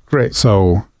 It's great.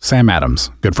 So Sam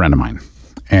Adams, good friend of mine.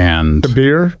 And the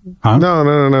beer? Huh?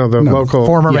 No. The local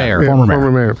former mayor. Former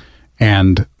mayor.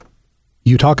 And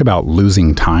you talk about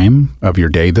losing time of your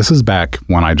day. This is back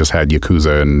when I just had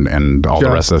Yakuza and all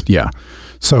the rest of it. Yeah.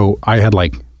 So I had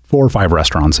 4 or 5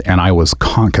 restaurants, and I was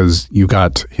because you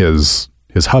got his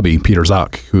hubby, Peter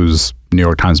Zuck, who's New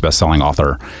York Times bestselling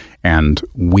author. And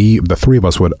the three of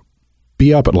us would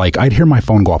be up at I'd hear my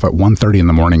phone go off at 1:30 in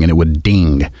the morning, and it would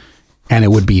ding, and it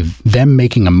would be them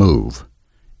making a move.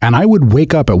 And I would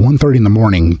wake up at 1:30 in the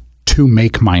morning to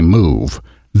make my move.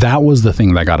 That was the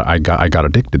thing that I got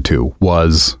addicted to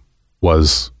was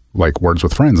Words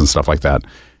with Friends and stuff like that.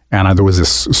 And there was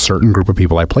this certain group of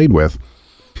people I played with,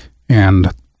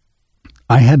 and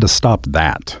I had to stop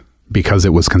that because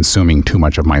it was consuming too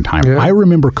much of my time. Yeah. I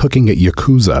remember cooking at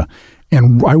Yakuza,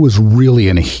 and I was really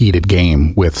in a heated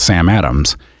game with Sam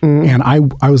Adams. And I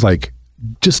was I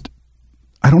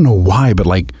don't know why, but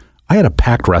I had a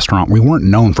packed restaurant. We weren't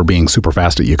known for being super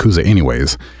fast at Yakuza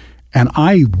anyways. And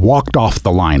I walked off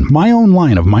the line, my own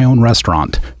line of my own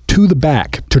restaurant, to the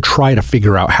back to try to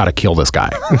figure out how to kill this guy.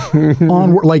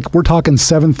 We're talking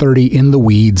 7:30 in the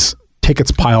weeds,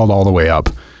 tickets piled all the way up.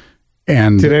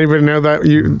 And did anybody know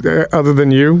that other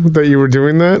than you, that you were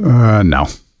doing that? No.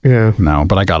 Yeah. No,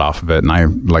 but I got off of it, and I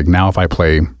like now if I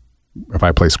play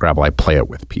Scrabble, I play it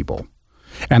with people.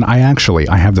 And I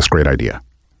have this great idea.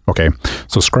 Okay.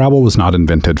 So Scrabble was not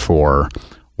invented for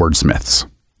wordsmiths.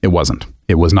 It wasn't.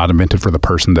 It was not invented for the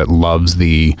person that loves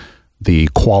the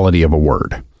quality of a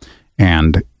word.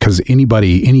 And because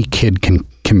any kid can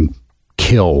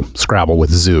kill Scrabble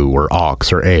with zoo or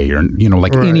ox or a, or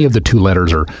any of the two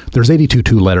letters, or there's 82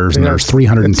 two letters and there's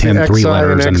 310 three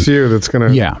letters and XU that's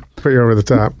going to put you over the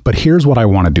top. But here's what I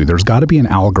want to do. There's got to be an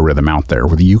algorithm out there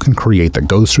where you can create that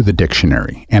goes through the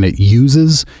dictionary, and it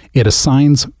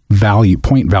assigns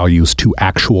point values to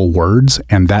actual words,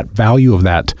 and that value of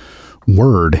that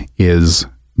word is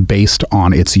based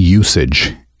on its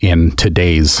usage in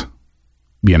today's,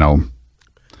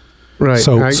 Right.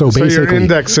 So basically, you're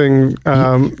indexing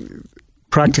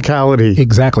practicality.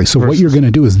 Exactly. So what you're going to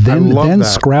do is then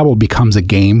Scrabble becomes a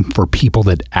game for people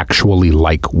that actually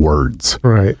like words.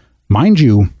 Right. Mind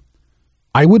you,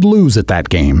 I would lose at that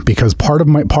game because part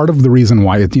of the reason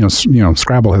why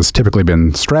Scrabble has typically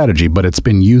been strategy, but it's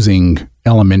been using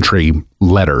elementary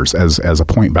letters as a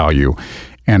point value,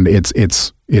 and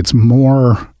it's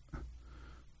more.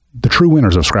 The true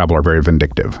winners of Scrabble are very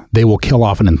vindictive. They will kill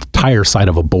off an entire side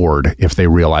of a board if they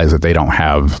realize that they don't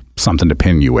have something to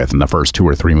pin you with in the first 2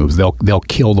 or 3 moves. They'll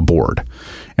kill the board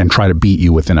and try to beat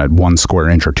you within a 1 square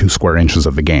inch or 2 square inches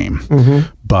of the game.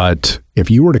 Mm-hmm. But if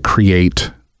you were to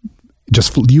create,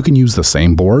 you can use the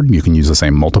same board, you can use the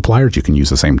same multipliers, you can use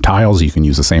the same tiles, you can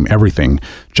use the same everything.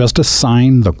 Just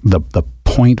assign the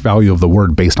point value of the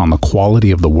word based on the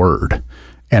quality of the word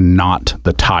and not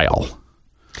the tile.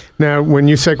 Now, when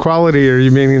you say quality, are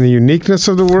you meaning the uniqueness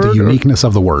of the word? The uniqueness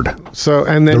of the word. So,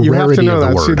 and then you have to know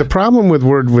that. See, the problem with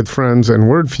Word with Friends and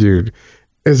Word Feud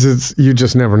is you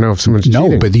just never know if someone's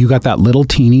cheating. No, but you got that little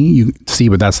teeny.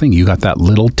 But that's the thing. You got that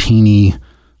little teeny,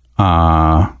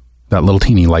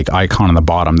 like icon on the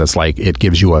bottom that's like it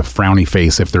gives you a frowny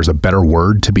face if there's a better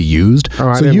word to be used.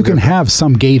 So you can have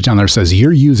some gauge down there that says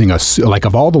you're using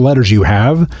of all the letters you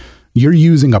have. You're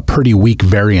using a pretty weak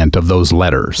variant of those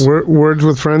letters. Words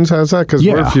with Friends has that? Because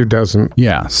WordFeud doesn't.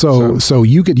 Yeah. So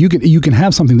you can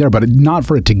have something there, but not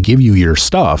for it to give you your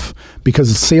stuff.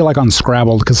 Because say like on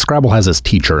Scrabble, because Scrabble has this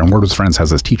teacher and Word with Friends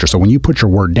has this teacher. So when you put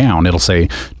your word down, it'll say,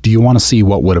 do you want to see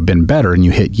what would have been better? And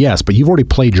you hit yes, but you've already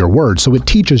played your word. So it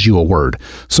teaches you a word.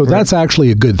 So that's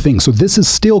actually a good thing. So this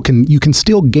is you can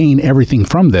still gain everything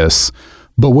from this.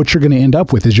 But what you're going to end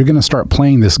up with is you're going to start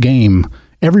playing this game.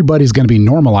 Everybody's going to be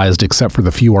normalized except for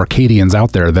the few Arcadians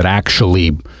out there that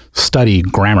actually study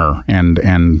grammar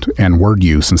and word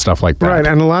use and stuff like that. Right,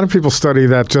 and a lot of people study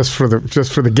that just for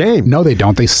the game. No, they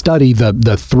don't. They study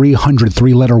the 300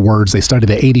 three-letter words. They study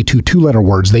the 82 two-letter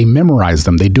words. They memorize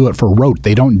them. They do it for rote.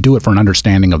 They don't do it for an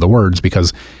understanding of the words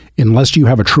because unless you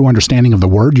have a true understanding of the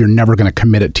word, you're never going to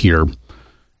commit it to your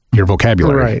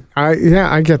vocabulary. Right.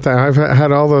 I get that. I've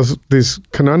had all these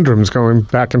conundrums going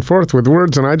back and forth with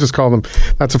words, and I just call them,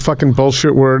 that's a fucking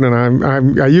bullshit word, and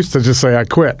I used to just say I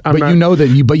quit. You know that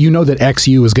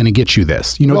XU is going to get you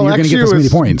this. You know that you're going to get this many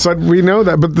points. But we know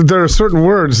that. But there are certain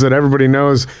words that everybody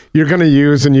knows you're going to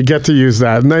use, and you get to use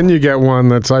that. And then you get one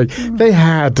that's like, they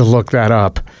had to look that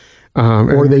up.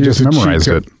 Or they just memorized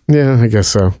it. Yeah, I guess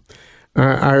so.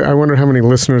 I wonder how many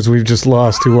listeners we've just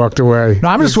lost who walked away. No,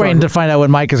 I'm just waiting to find out when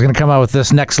Mike is going to come out with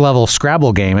this next level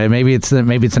Scrabble game. Maybe it's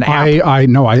an app.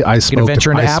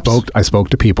 I spoke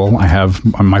to people. I have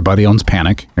my buddy owns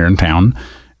Panic here in town,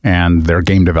 and they're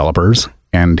game developers.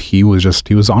 And he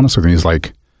was honest with me. He's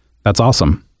like, "That's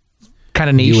awesome." Kind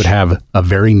of niche. You would have a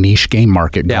very niche game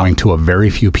market going to a very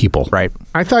few people. Right.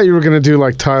 I thought you were going to do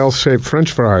like tile-shaped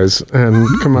French fries and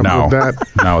come up with that.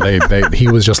 No, he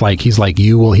was just like, he's like,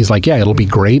 yeah, it'll be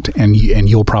great, and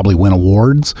you'll probably win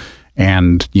awards,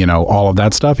 and all of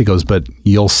that stuff. He goes, but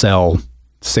you'll sell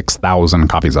 6,000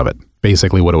 copies of it.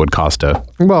 Basically, what it would cost to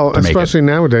especially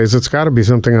nowadays, it's got to be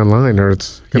something online, or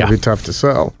it's going to be tough to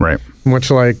sell. Right.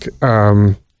 Much like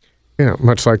the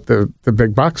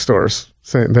big box stores.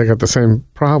 They got the same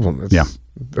problem.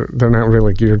 They're not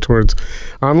really geared towards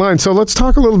online. So let's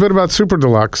talk a little bit about Super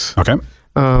Deluxe. Okay.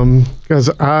 Because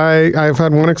I've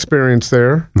had one experience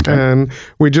there, and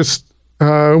we just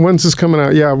when's this coming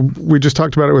out? Yeah, we just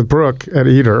talked about it with Brooke at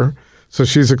Eater, so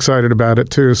she's excited about it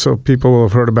too. So people will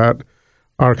have heard about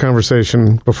our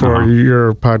conversation before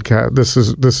your podcast.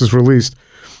 This is released.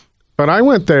 But I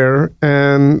went there,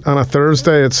 and on a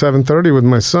Thursday at 7:30 with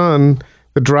my son.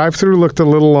 The drive-through looked a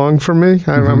little long for me.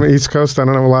 I'm East Coast. I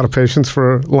don't have a lot of patience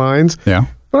for lines. Yeah.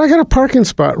 But I got a parking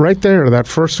spot right there, that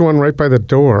first one right by the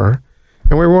door,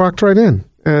 and we walked right in.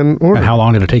 and ordered. And how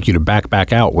long did it take you to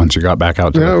back out once you got back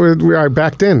out? I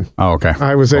backed in. Oh, okay.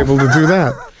 I was able to do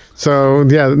that. So,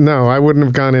 yeah, no, I wouldn't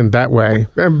have gone in that way.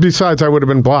 And besides, I would have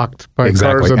been blocked by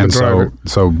cars at the driver.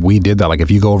 So we did that. Like, if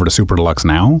you go over to Super Deluxe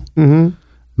now,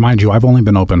 mind you, I've only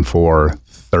been open for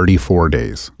 34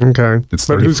 days. Okay.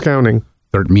 But who's counting?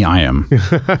 I am.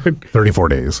 34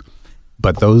 days.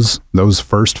 But those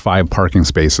first 5 parking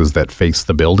spaces that face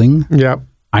the building,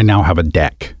 I now have a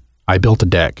deck. I built a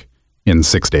deck in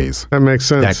 6 days. That makes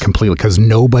sense. That completely, because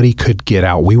nobody could get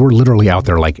out. We were literally out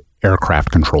there like aircraft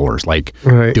controllers, like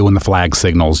doing the flag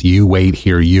signals. You wait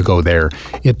here, you go there.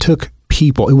 It took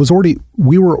people. It was already,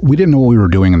 we didn't know what we were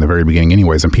doing in the very beginning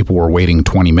anyways, and people were waiting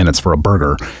 20 minutes for a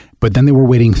burger. But then they were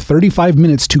waiting 35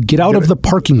 minutes to get out of the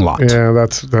parking lot. Yeah,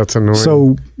 that's annoying.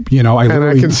 So,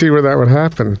 I can see where that would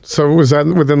happen. So was that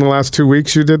within the last 2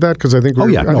 weeks you did that? Because I think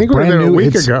we were there a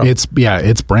week ago. It's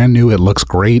brand new. It looks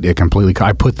great. It completely.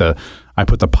 I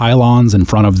put the pylons in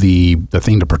front of the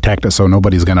thing to protect it, so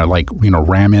nobody's gonna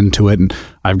ram into it. And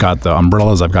I've got the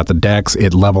umbrellas. I've got the decks.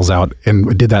 It levels out, and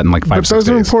we did that in like 5-6 days. But those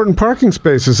are important parking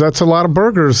spaces. That's a lot of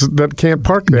burgers that can't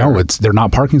park there. No, they're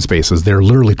not parking spaces. They're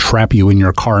literally trap you in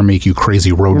your car, make you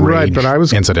crazy road rage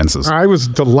incidences. I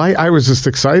was just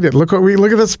excited. Look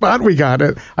at the spot we got.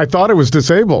 I thought it was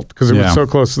disabled because it was so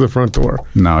close to the front door.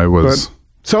 No, it was.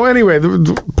 So anyway,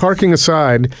 the parking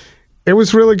aside. It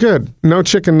was really good. No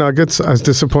chicken nuggets. I was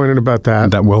disappointed about that.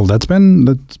 That's been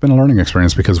a learning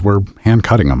experience because we're hand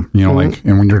cutting them.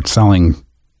 And when you're selling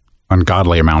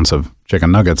ungodly amounts of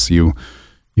chicken nuggets, you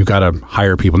got to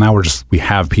hire people. Now we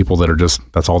have people that are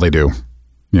that's all they do.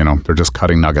 They're just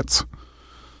cutting nuggets.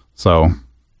 So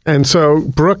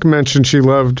Brooke mentioned she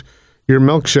loved your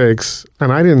milkshakes,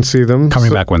 and I didn't see them.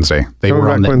 Coming back Wednesday. They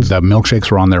were on the milkshakes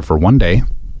were on there for 1 day.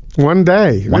 One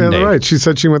day. Right. She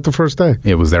said she went the first day.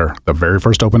 It was there the very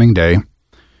first opening day.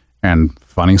 And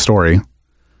funny story,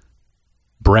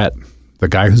 Brett, the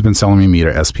guy who's been selling me meat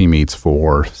at SP Meats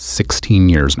for 16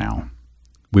 years now,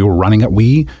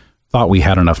 we thought we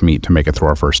had enough meat to make it through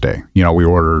our first day. We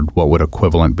ordered what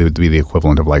would be the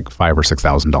equivalent of like $5,000 or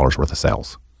 $6,000 worth of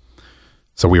sales.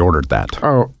 So we ordered that.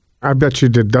 Oh, I bet you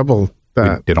did double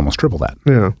that. We did almost triple that.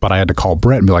 Yeah. But I had to call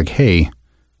Brett and be like, hey,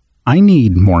 I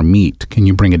need more meat. Can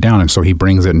you bring it down? And so he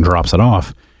brings it and drops it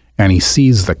off, and he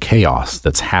sees the chaos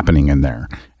that's happening in there.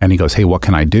 And he goes, hey, what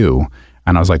can I do?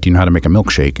 And I was like, do you know how to make a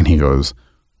milkshake? And he goes,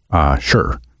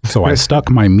 sure. So I stuck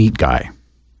my meat guy,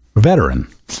 veteran,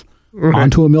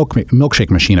 onto a milkshake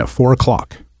machine at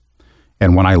 4:00.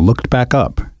 And when I looked back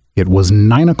up, it was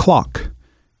 9:00,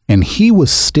 and he was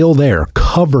still there,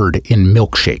 covered in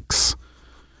milkshakes.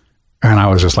 And I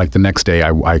was just like, the next day,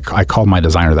 I called my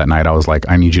designer that night. I was like,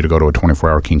 I need you to go to a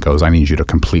 24-hour Kinko's. I need you to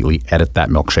completely edit that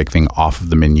milkshake thing off of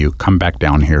the menu. Come back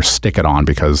down here, stick it on,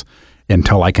 because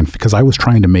I was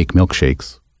trying to make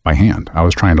milkshakes by hand. I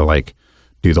was trying to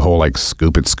do the whole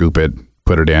scoop it,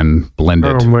 put it in, blend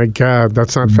it. Oh my God,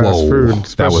 that's not fast food.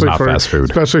 That was not fast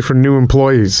food. Especially for new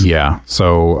employees. Yeah.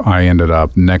 So I ended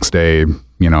up next day,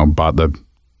 bought the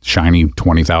shiny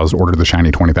ordered the shiny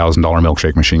 $20,000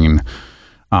 milkshake machine.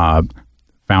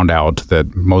 Found out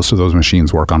that most of those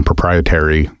machines work on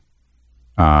proprietary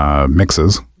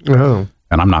mixes. Oh.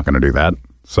 And I'm not going to do that.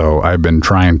 So I've been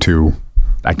trying to,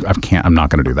 I'm not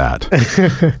going to do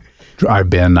that. I've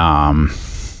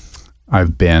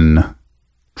been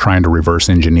trying to reverse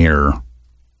engineer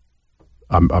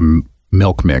a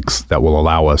milk mix that will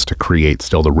allow us to create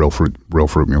still the real fruit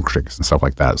milkshakes and stuff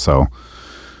like that. So,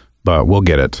 but we'll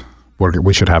get it.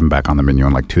 We should have them back on the menu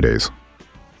in 2 days.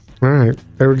 All right,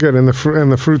 they were good, and the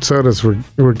fruit sodas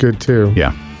were good too.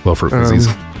 Yeah, low fruit fizzies.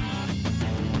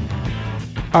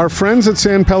 Our friends at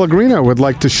San Pellegrino would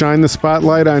like to shine the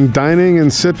spotlight on dining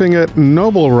and sipping at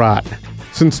Noble Rot.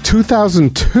 Since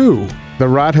 2002, the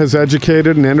Rot has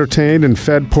educated and entertained and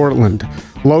fed Portland.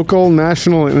 Local,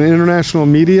 national, and international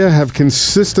media have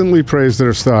consistently praised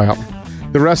their style.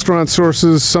 The restaurant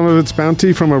sources some of its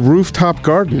bounty from a rooftop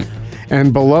garden.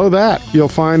 And below that, you'll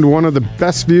find one of the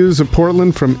best views of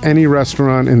Portland from any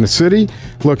restaurant in the city,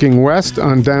 looking west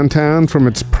on downtown from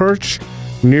its perch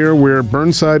near where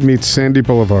Burnside meets Sandy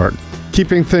Boulevard.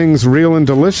 Keeping things real and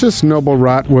delicious, Noble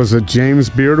Rot was a James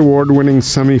Beard Award-winning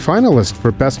semi-finalist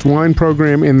for Best Wine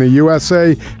Program in the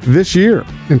USA this year,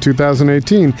 in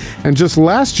 2018, and just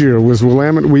last year was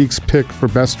Willamette Week's pick for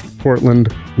Best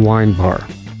Portland Wine Bar.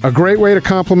 A great way to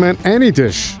complement any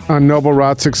dish on Noble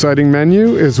Rot's exciting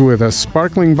menu is with a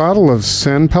sparkling bottle of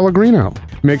San Pellegrino.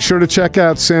 Make sure to check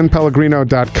out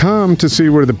sanpellegrino.com to see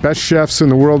where the best chefs in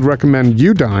the world recommend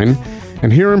you dine.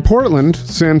 And here in Portland,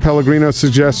 San Pellegrino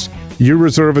suggests you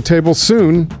reserve a table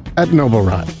soon at Noble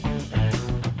Rot.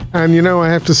 And I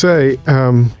have to say,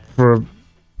 for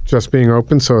just being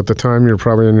open, so at the time you're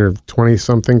probably in your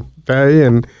 20-something day,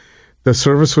 and the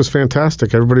service was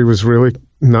fantastic. Everybody was really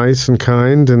nice and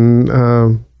kind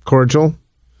and cordial.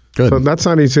 Good. So that's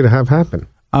not easy to have happen.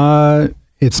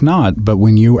 It's not, but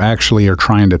when you actually are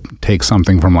trying to take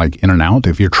something from like In-N-Out,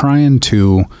 if you're trying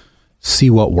to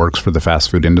see what works for the fast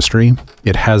food industry,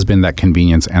 it has been that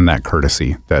convenience and that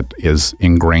courtesy that is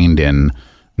ingrained in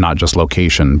not just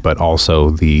location, but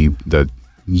also the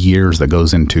years that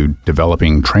goes into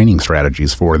developing training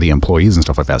strategies for the employees and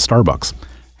stuff like that. Starbucks,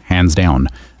 hands down.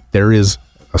 There is,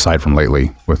 aside from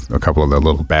lately with a couple of the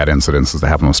little bad incidences that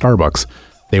happened with Starbucks,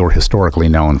 they were historically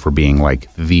known for being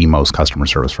like the most customer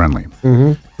service friendly.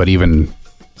 Mm-hmm. But even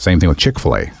same thing with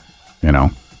Chick-fil-A,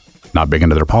 not big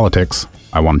into their politics.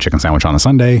 I want a chicken sandwich on a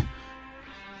Sunday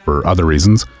for other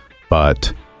reasons,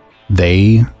 but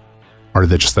they are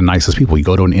just the nicest people. You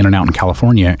go to an In-N-Out in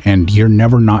California and you're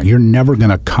never going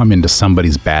to come into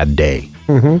somebody's bad day.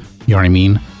 Mm-hmm. You know what I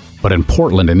mean? But in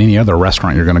Portland and any other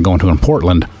restaurant you're going to go into in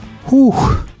Portland,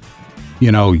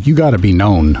 you got to be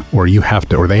known, or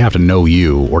they have to know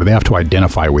you, or they have to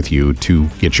identify with you to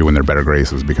get you in their better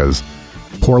graces, because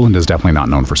Portland is definitely not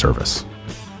known for service.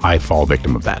 I fall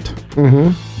victim of that.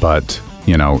 Mm-hmm. But,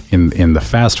 in the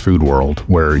fast food world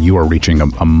where you are reaching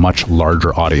a much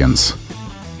larger audience,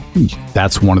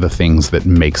 that's one of the things that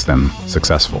makes them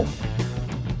successful.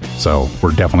 So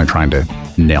we're definitely trying to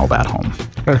nail that home.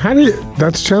 And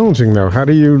that's challenging though.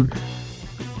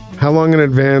 How long in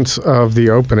advance of the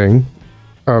opening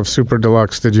of Super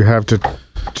Deluxe did you have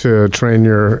to train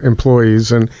your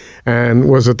employees, and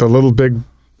was it the Little Big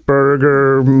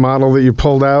Burger model that you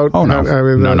pulled out? Oh no,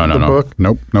 no. Book?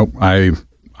 Nope.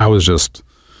 I was just,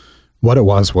 what it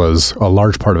was a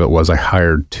large part of it was I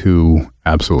hired 2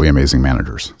 absolutely amazing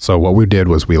managers. So what we did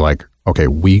was we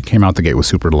came out the gate with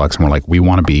Super Deluxe and we're like, we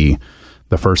want to be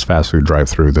the first fast food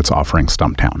drive-through that's offering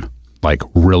Stumptown. Like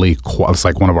really, it's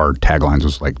like one of our taglines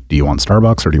was like, do you want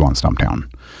Starbucks or do you want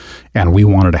Stumptown? And we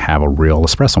wanted to have a real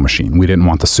espresso machine. We didn't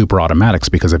want the super automatics,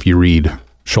 because if you read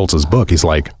Schultz's book, he's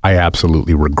like, I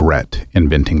absolutely regret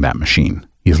inventing that machine.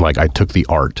 He's like, I took the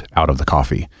art out of the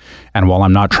coffee. And while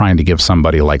I'm not trying to give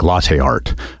somebody like latte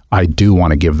art, I do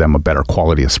want to give them a better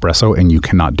quality espresso, and you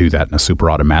cannot do that in a super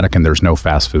automatic, and there's no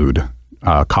fast food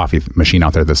coffee machine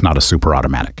out there that's not a super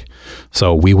automatic.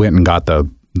 So we went and got the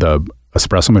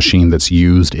espresso machine that's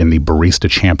used in the barista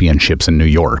championships in New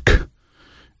York.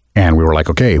 And we were like,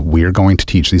 okay, we're going to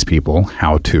teach these people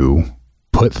how to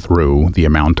put through the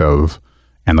amount of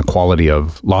and the quality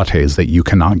of lattes that you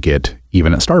cannot get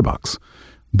even at Starbucks.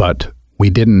 But we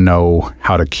didn't know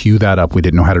how to queue that up. We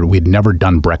didn't know we'd never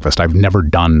done breakfast. I've never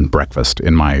done breakfast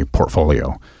in my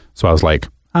portfolio. So I was like,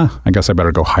 I guess I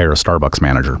better go hire a Starbucks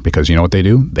manager, because you know what they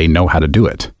do? They know how to do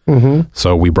it. Mm-hmm.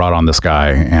 So we brought on this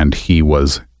guy, and he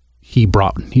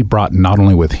brought not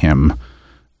only with him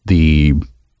the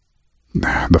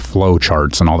flow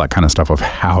charts and all that kind of stuff of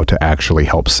how to actually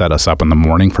help set us up in the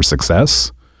morning for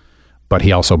success, but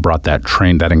he also brought that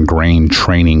ingrained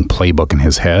training playbook in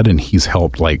his head, and he's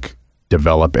helped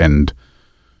develop and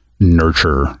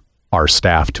nurture our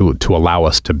staff to allow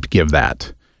us to give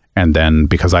that. And then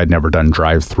because I'd never done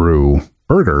drive-through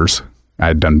burgers,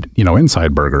 I'd done,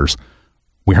 inside burgers,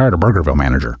 we hired a Burgerville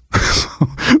manager.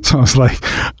 So I was like,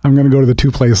 I'm going to go to the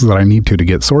 2 places that I need to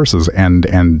get sources.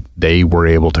 And they were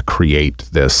able to create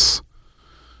this,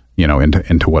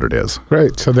 into what it is.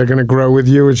 Great. So they're going to grow with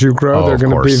you as you grow. They're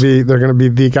going to be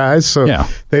the guys. So yeah.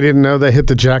 They didn't know they hit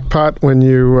the jackpot when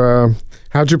you,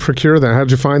 how'd you procure them?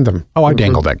 How'd you find them? Oh, I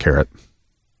dangled that carrot.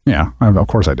 Yeah, of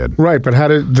course I did. Right, but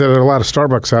there are a lot of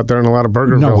Starbucks out there and a lot of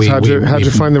Burgervilles. How'd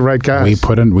you find the right guys? We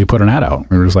put an ad out.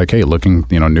 We were just like, hey, looking,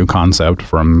 new concept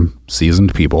from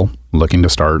seasoned people looking to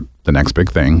start the next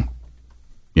big thing.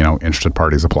 Interested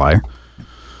parties apply.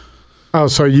 Oh,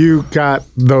 so you got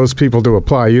those people to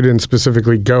apply. You didn't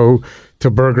specifically go to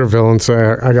Burgerville and say,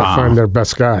 I got to find their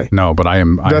best guy. No, but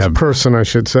person, I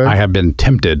should say. I have been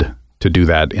tempted to do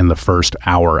that in the first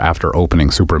hour after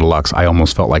opening Super Deluxe. I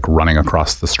almost felt like running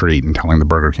across the street and telling the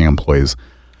Burger King employees,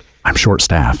 I'm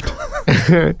short-staffed.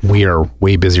 We are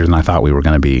way busier than I thought we were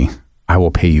going to be. I will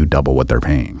pay you double what they're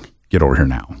paying. Get over here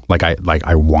now.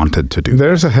 I wanted to do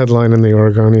There's a headline in the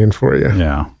Oregonian for you.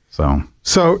 Yeah.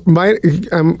 So may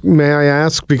I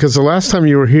ask, because the last time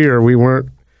you were here, we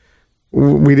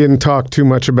didn't talk too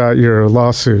much about your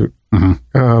lawsuit.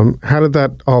 Mm-hmm. How did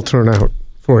that all turn out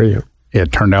for you?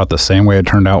 It turned out the same way it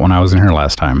turned out when I was in here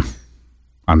last time.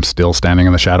 I'm still standing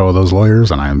in the shadow of those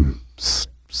lawyers, and I'm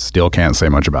still can't say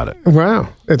much about it. Wow,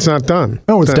 it's not done.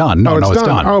 No, it's done. No, it's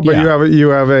done. Oh, but yeah. you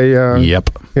have a. Yep.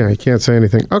 Yeah, you can't say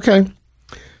anything. Okay,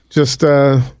 just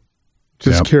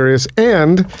Just curious.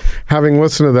 And having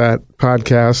listened to that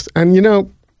podcast,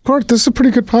 and Court, this is a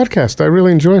pretty good podcast. I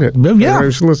really enjoyed it. Yeah. I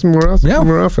should listen more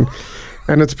often.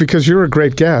 And it's because you're a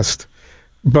great guest.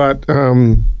 But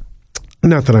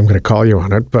not that I'm going to call you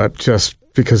on it, but just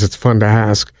because it's fun to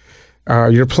ask.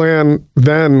 Your plan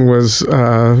then was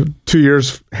 2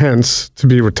 years hence to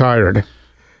be retired.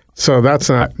 So that's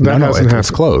not, that hasn't happened.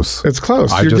 It's close. It's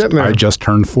close. You're getting there. I just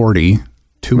turned 40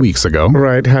 2 weeks ago.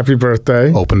 Right. Happy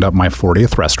birthday. Opened up my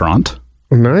 40th restaurant.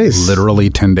 Nice. Literally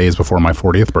 10 days before my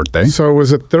 40th birthday. So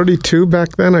was it 32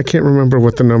 back then? I can't remember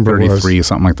what the number 33, was.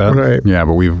 something like that. Right. Yeah,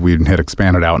 but we had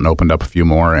expanded out and opened up a few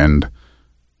more, and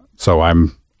so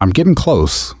I'm getting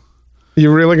close.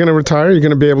 You really going to retire? You're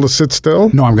going to be able to sit still?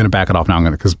 No, I'm going to back it off now.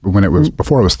 Because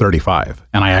before it was 35,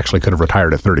 and I actually could have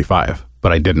retired at 35,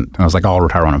 but I didn't. And I was like, I'll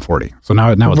retire when I'm 40. So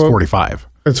now it's 45.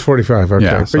 It's 45. Okay,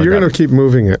 Yeah, but so you're going to keep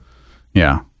moving it.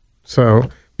 Yeah. So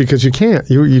because you can't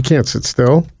sit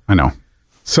still. I know.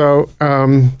 So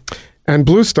and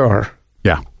Blue Star.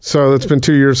 Yeah. So it's been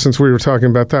 2 years since we were talking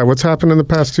about that. What's happened in the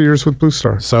past 2 years with Blue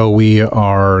Star? So we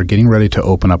are getting ready to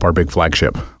open up our big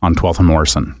flagship on 12th and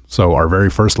Morrison. So our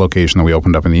very first location that we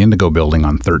opened up in the Indigo building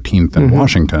on 13th and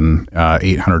Washington,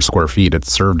 800 square feet. It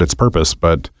served its purpose,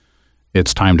 but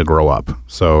it's time to grow up.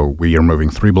 So we are moving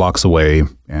 3 blocks away,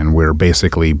 and we're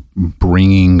basically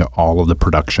bringing all of the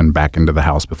production back into the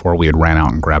house. Before, we had ran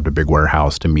out and grabbed a big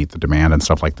warehouse to meet the demand and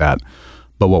stuff like that.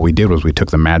 But what we did was we took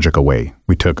the magic away.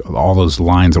 We took all those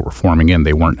lines that were forming in.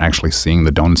 They weren't actually seeing the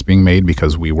donuts being made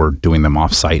because we were doing them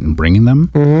off-site and bringing them.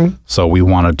 Mm-hmm. So we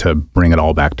wanted to bring it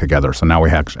all back together. So now we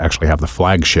actually have the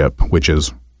flagship, which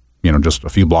is, just a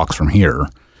few blocks from here.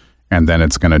 And then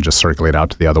it's going to just circulate out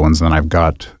to the other ones. And then I've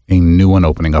got a new one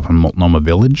opening up in Multnomah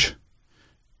Village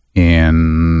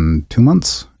in 2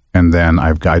 months. And then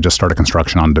I just started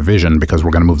construction on Division because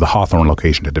we're going to move the Hawthorne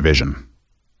location to Division.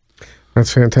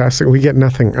 That's fantastic. We get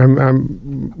nothing.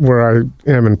 I'm where I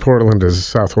am in Portland is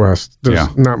Southwest.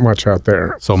 There's not much out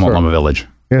there. So Multnomah Village.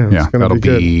 Yeah, that'll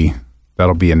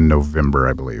be in November,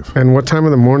 I believe. And what time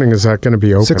of the morning is that going to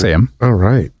be open? 6 a.m. Oh,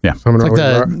 right. Yeah. So it's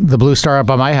like the Blue Star up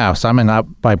by my house. I'm up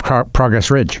by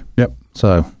Progress Ridge. Yep.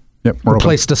 So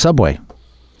replaced the subway.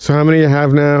 So how many you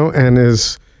have now? And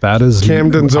that is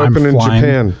Camden's open in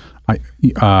Japan?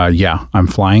 I'm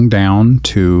flying down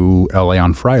to LA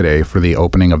on Friday for the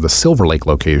opening of the Silver Lake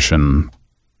location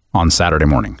on Saturday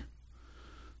morning.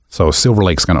 So Silver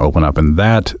Lake's going to open up, and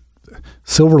that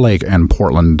Silver Lake and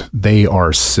Portland, they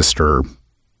are sister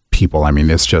people. I mean,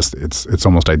 it's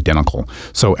almost identical.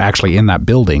 So actually in that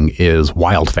building is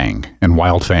Wild Fang, and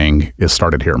Wild Fang is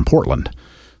started here in Portland.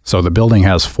 So the building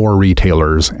has 4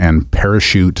 retailers, and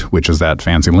Parachute, which is that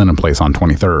fancy linen place on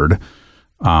 23rd,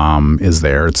 is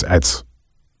there. It's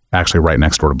actually right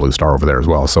next door to Blue Star over there as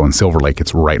well. So in Silver Lake,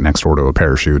 it's right next door to a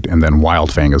Parachute, and then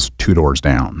Wild Fang is 2 doors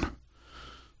down.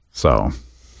 So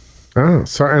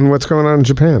and what's going on in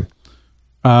Japan?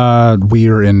 We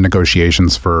are in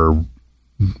negotiations for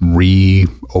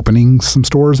reopening some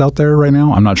stores out there right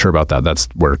now. I'm not sure about that. That's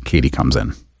where Katie comes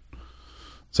in.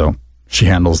 So she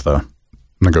handles the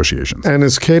negotiations. And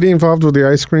is Katie involved with the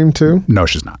ice cream too? No,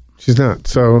 she's not. She's not.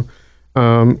 So,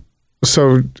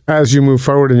 so as you move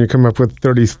forward and you come up with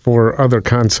 34 other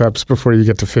concepts before you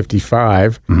get to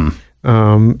 55,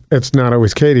 it's not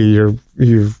always Katie. No.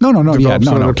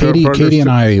 Katie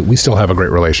and I, we still have a great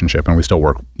relationship, and we still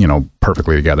work,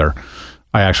 perfectly together.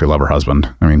 I actually love her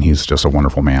husband. I mean, he's just a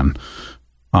wonderful man.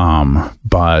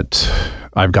 But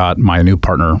I've got my new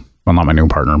partner. Well, not my new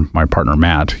partner. My partner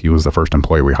Matt. He was the first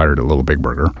employee we hired at Little Big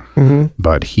Burger. Mm-hmm.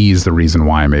 But he's the reason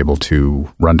why I'm able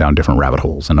to run down different rabbit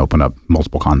holes and open up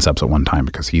multiple concepts at one time,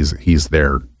 because he's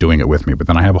there doing it with me. But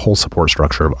then I have a whole support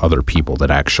structure of other people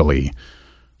that actually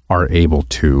are able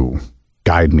to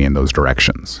guide me in those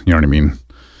directions. You know what I mean?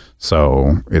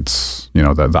 So it's,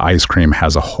 the ice cream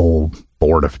has a whole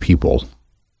board of people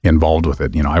involved with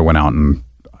it. I went out and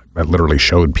I literally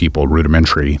showed people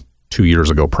rudimentary 2 years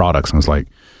ago products and was like,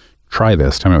 try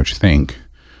this, tell me what you think. And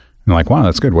they're like, wow,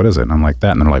 that's good. What is it? And I'm like,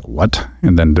 that. And they're like, what?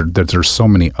 And then there's so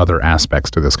many other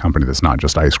aspects to this company that's not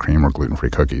just ice cream or gluten-free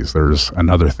cookies. There's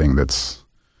another thing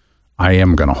I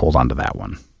am going to hold on to that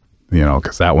one.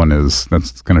 Because that one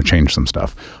that's going to change some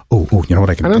stuff. Oh, you know what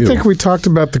I can do? I don't think we talked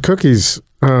about the cookies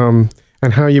and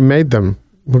how you made them.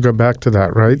 We'll go back to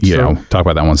that, right? Yeah, so, we'll talk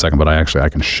about that in 1 second, but I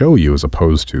can show you as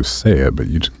opposed to say it, but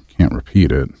you just can't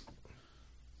repeat it.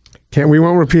 We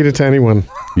won't repeat it to anyone.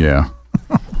 Yeah.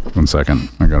 1 second.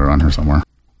 I got it on here somewhere.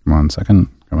 1 second.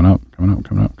 Coming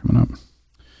up.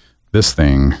 This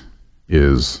thing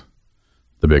is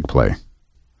the big play.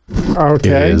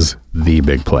 Okay. It is the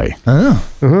big play.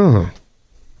 Oh.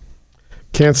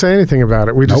 Can't say anything about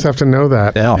it. We just have to know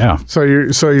that. Yeah. So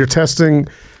you're testing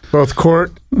both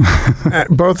Court,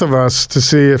 both of us, to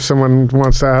see if someone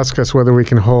wants to ask us whether we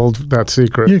can hold that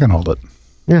secret. You can hold it.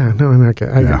 Yeah, no, I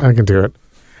can do it.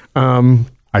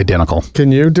 Identical.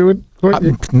 Can you do it?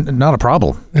 Not a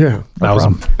problem. Yeah, No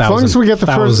problem. as long as we get the 1,000%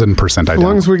 identical. As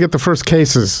long as we get the first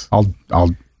cases, I'll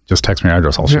just text me your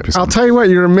address. I'll ship you some. I'll tell you what,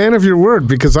 you're a man of your word,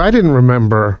 because I didn't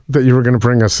remember that you were going to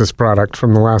bring us this product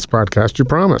from the last podcast. You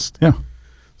promised. Yeah.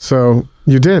 So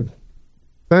you did.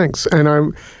 Thanks.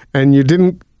 And you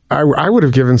didn't. I would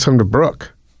have given some to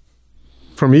Brooke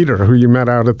from Eater, who you met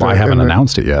out at the. Well, I haven't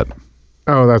announced it yet.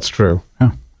 Oh, that's true.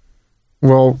 Yeah.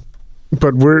 Well,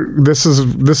 but this is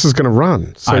going to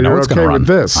run. So I know you're it's okay going to run. with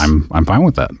this. I'm fine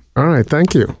with that. All right.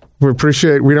 Thank you. We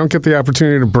don't get the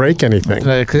opportunity to break anything.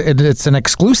 It's an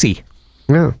exclusive.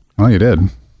 Yeah. Well, you did.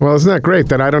 Well, isn't that great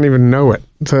that I don't even know it?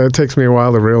 So it takes me a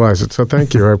while to realize it. So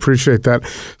thank you. I appreciate that.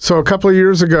 So a couple of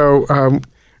years ago,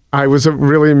 I was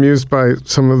really amused by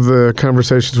some of the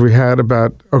conversations we had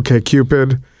about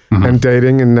OkCupid and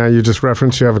dating, and now you just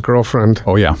referenced you have a girlfriend.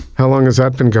 Oh, yeah. How long has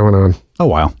that been going on? A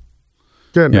while.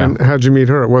 Good. Yeah. And how'd you meet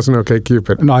her? It wasn't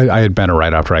OkCupid. No, I had met her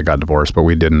right after I got divorced, but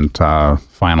we didn't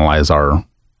finalize our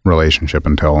relationship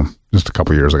until just a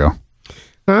couple years ago.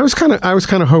 Now, I was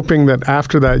kind of hoping that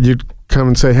after that you'd come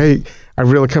and say, "Hey,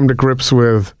 I've really come to grips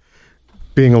with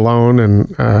being alone."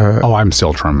 And I'm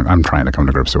still trying. I'm trying to come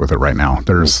to grips with it right now.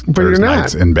 There's you're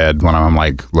nights not. in bed when I'm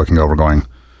like looking over, going,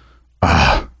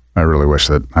 I really wish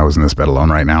that I was in this bed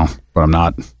alone right now, but I'm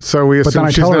not. So we assume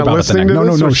she's not listening to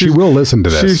this? No, she will listen to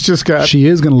this. She's just got. She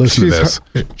is going to listen to this.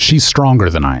 She's stronger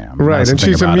than I am. Right, and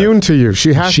she's immune to you.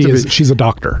 She has to be. She's a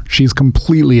doctor. She's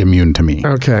completely immune to me.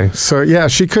 Okay, so yeah,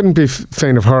 she couldn't be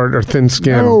faint of heart or thin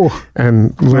skin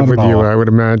and live with you, I would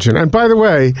imagine. And by the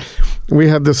way, we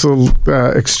had this little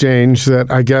exchange that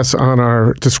I guess on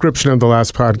our description of the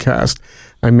last podcast,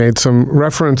 I made some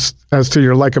reference as to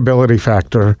your likability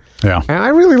factor. Yeah. And I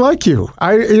really like you.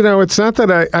 It's not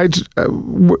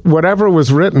that whatever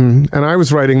was written, and I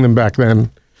was writing them back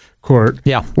then, Court.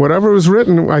 Yeah. Whatever was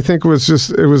written, I think it was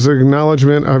an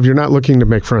acknowledgement of you're not looking to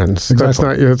make friends.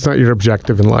 Exactly. That's not your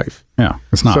objective in life. Yeah,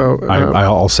 it's not. So,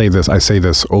 I'll say this. I say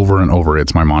this over and over.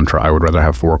 It's my mantra. I would rather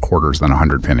have 4 quarters than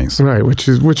 100 pennies. Right, which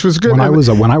was good. When I was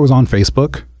on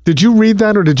Facebook. Did you read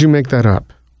that or did you make that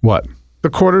up? What? The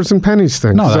quarters and pennies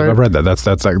thing. No, I've read that.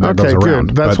 That goes around.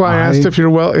 Good. That's why I asked if you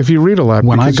read a lot.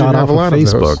 When I got off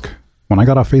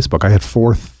Facebook, I had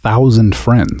 4,000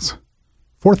 friends.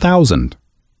 4,000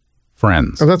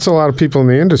 friends. Oh, that's a lot of people in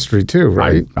the industry too,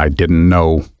 right? I didn't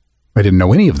know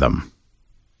any of them.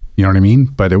 You know what I mean?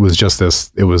 But it was just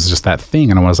that thing,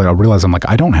 and I realized I'm like,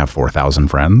 I don't have 4,000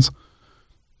 friends.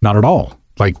 Not at all.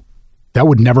 Like that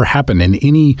would never happen in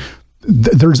any.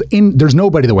 There's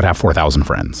nobody that would have 4,000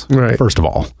 friends. Right. First of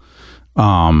all,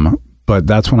 but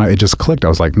that's when it just clicked. I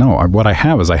was like, no, what I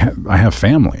have is I have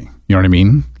family. You know what I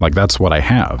mean? Like that's what I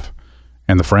have,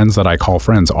 and the friends that I call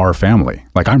friends are family.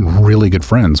 Like I'm really good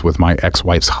friends with my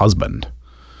ex-wife's husband.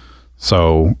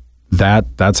 So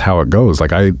that's how it goes.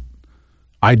 Like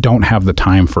I don't have the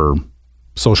time for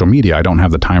social media. I don't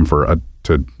have the time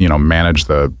to manage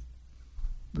the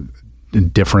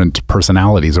different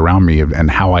personalities around me and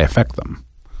how I affect them.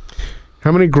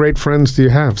 How many great friends do you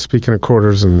have? Speaking of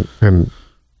quarters and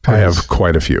I have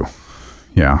quite a few.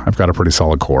 Yeah, I've got a pretty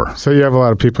solid core. So you have a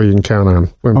lot of people you can count on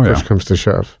when push comes to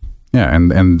shove. Yeah,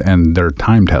 and they're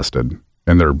time tested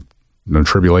and they're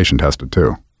tribulation tested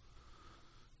too.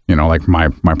 Like my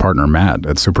partner Matt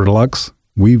at Super Deluxe,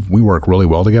 we work really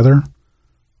well together.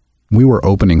 We were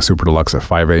opening Super Deluxe at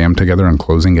 5 a.m. together and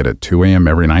closing it at 2 a.m.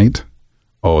 every night.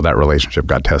 Oh, that relationship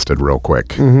got tested real quick.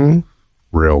 Mm-hmm.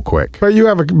 Real quick. But you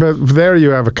have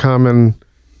a common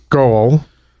goal,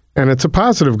 and it's a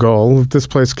positive goal. If this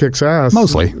place kicks ass.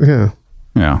 Mostly. Yeah.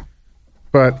 Yeah.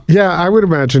 But yeah, I would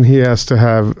imagine he has to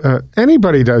have,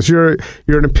 anybody does. You're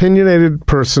an opinionated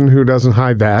person who doesn't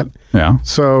hide that. Yeah.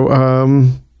 So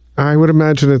I would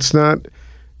imagine it's not,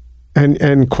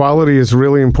 and quality is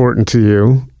really important to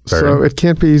you. Very. So it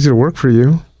can't be easy to work for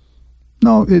you.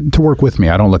 No, to work with me.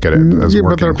 I don't look at it as working.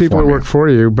 But there are people who work for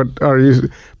you. But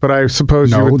I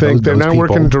suppose you would think they're not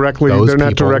working directly. They're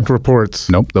not direct reports.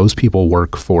 Nope. Those people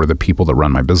work for the people that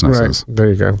run my businesses. Right. There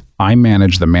you go. I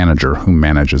manage the manager who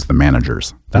manages the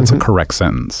managers. That's a correct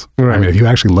sentence. Right. I mean, if you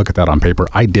actually look at that on paper,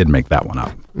 I did make that one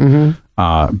up.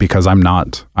 Because I'm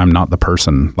not the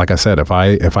person. Like I said, if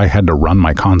I had to run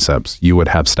my concepts, you would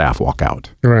have staff walk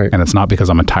out. Right. And it's not because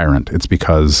I'm a tyrant. It's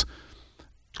because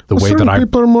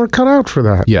people are more cut out for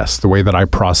that. Yes, the way that I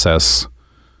process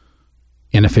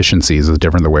inefficiencies is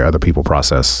different than the way other people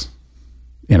process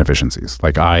inefficiencies.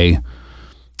 Like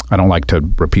I don't like to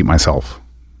repeat myself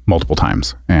multiple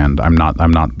times, and I'm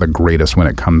not the greatest when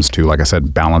it comes to, like I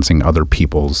said, balancing other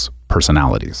people's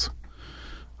personalities.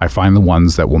 I find the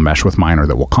ones that will mesh with mine or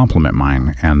that will complement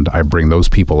mine, and I bring those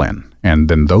people in. And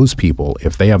then those people,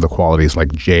 if they have the qualities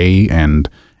like Jay and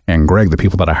Greg, the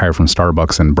people that I hired from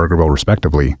Starbucks and Burgerville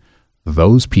respectively,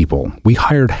 those people, we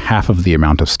hired half of the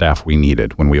amount of staff we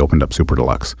needed when we opened up Super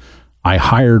Deluxe. I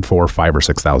hired for $5,000 or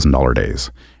 $6,000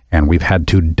 days, and we've had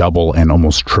to double and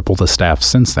almost triple the staff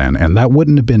since then. And that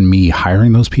wouldn't have been me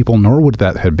hiring those people, nor would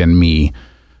that have been me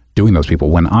doing those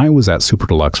people. When I was at Super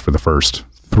Deluxe for the first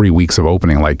 3 weeks of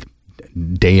opening, like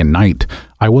day and night,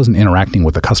 I wasn't interacting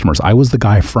with the customers. I was the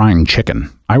guy frying chicken.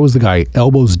 I was the guy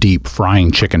elbows deep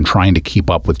frying chicken, trying to keep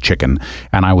up with chicken.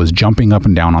 And I was jumping up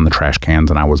and down on the trash cans,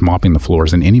 and I was mopping the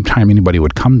floors. And anytime anybody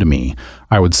would come to me,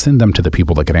 I would send them to the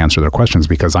people that could answer their questions,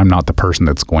 because I'm not the person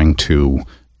that's going to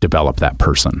develop that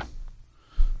person.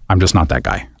 I'm just not that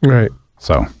guy. Right.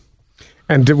 So.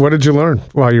 And what did you learn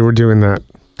while you were doing that?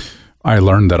 I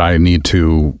learned that I need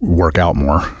to work out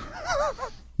more.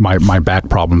 My back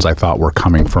problems, I thought, were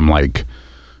coming from, like,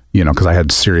 because I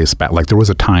had serious back. Like, there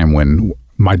was a time when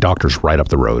my doctor's right up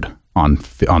the road on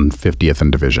 50th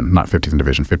and Division, not 50th and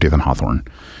Division, 50th and Hawthorne.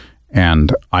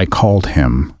 And I called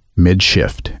him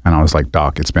mid-shift, and I was like,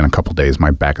 Doc, it's been a couple days. My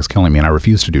back is killing me, and I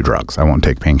refuse to do drugs. I won't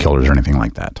take painkillers or anything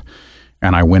like that.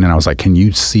 And I went in, I was like, can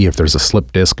you see if there's a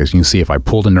slip disc? Can you see if I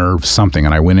pulled a nerve, something?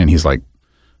 And I went in, he's like,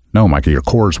 no, Micah, your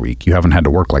core's weak. You haven't had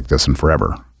to work like this in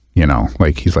forever.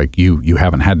 Like, he's like, you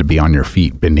haven't had to be on your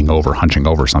feet, bending over, hunching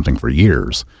over something for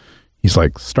years. He's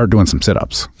like, start doing some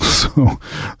sit-ups.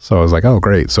 So I was like, oh,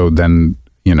 great. So then,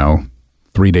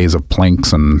 3 days of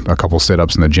planks and a couple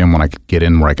sit-ups in the gym when I could get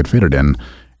in where I could fit it in,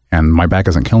 and my back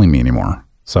isn't killing me anymore.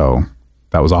 So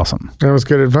that was awesome. That was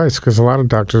good advice, because a lot of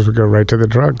doctors would go right to the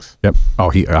drugs. Yep.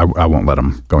 Oh, I won't let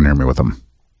him go near me with them.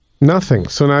 Nothing.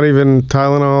 So not even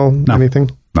Tylenol, No, anything?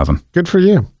 Nothing. Good for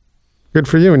you. Good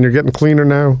for you. And you're getting cleaner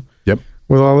now. Yep.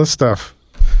 With all this stuff.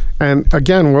 And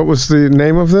again, what was the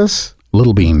name of this?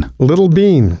 Little Bean. Little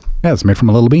Bean. Yeah, it's made from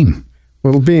a little bean.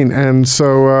 Little Bean. And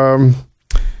so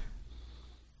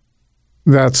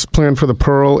that's planned for the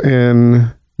Pearl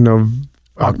in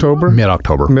October?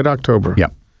 Mid-October. Mid-October.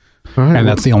 Yep. All right. And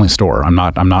that's the only store. I'm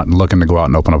not looking to go out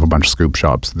and open up a bunch of scoop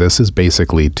shops. This is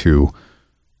basically to,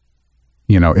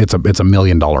 it's a $1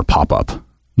 million pop-up.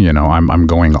 I'm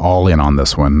going all in on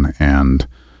this one, and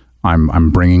I'm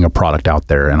bringing a product out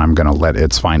there, and I'm going to let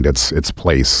it find its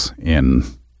place in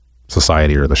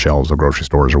society or the shelves of grocery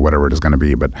stores or whatever it is going to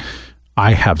be. But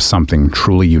I have something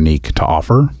truly unique to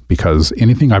offer, because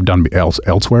anything I've done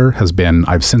elsewhere has been,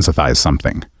 I've synthesized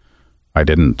something. I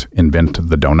didn't invent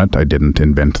the donut. I didn't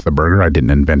invent the burger. I didn't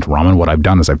invent ramen. What I've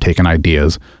done is I've taken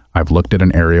ideas, I've looked at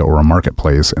an area or a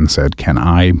marketplace and said, can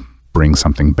I bring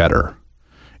something better?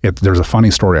 There's a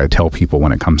funny story I tell people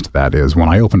when it comes to that is, when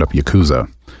I opened up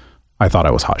Yakuza, I thought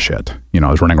I was hot shit. I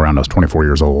was running around, I was 24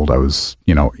 years old. I was,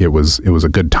 it was a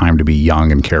good time to be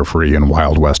young and carefree and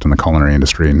Wild West in the culinary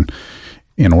industry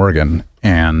in Oregon.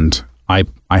 And I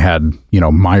had,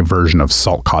 my version of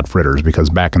salt cod fritters, because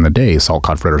back in the day, salt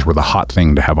cod fritters were the hot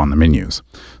thing to have on the menus.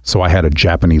 So I had a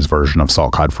Japanese version of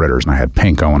salt cod fritters, and I had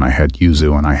panko, and I had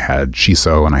yuzu, and I had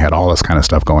shiso, and I had all this kind of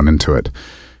stuff going into it.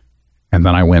 And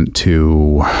then I went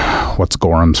to, what's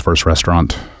Gorham's first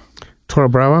restaurant? Toro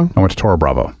Bravo? I went to Toro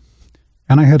Bravo.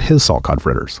 And I had his salt cod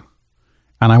fritters.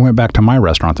 And I went back to my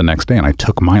restaurant the next day, and I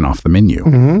took mine off the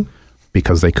menu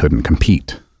because they couldn't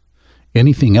compete.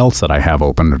 Anything else that I have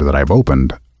opened or that I've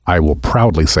opened, I will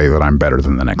proudly say that I'm better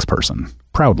than the next person.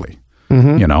 Proudly.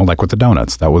 Like with the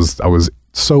donuts.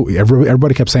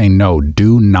 Everybody kept saying, no,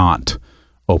 do not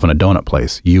open a donut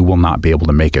place. You will not be able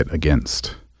to make it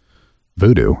against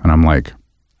Voodoo. And I'm like,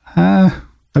 I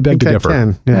beg to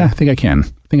differ. I think I can.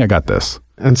 I think I got this.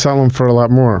 And sell them for a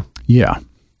lot more. Yeah.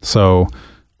 So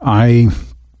I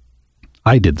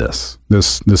did this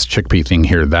chickpea thing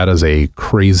here. That is a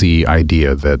crazy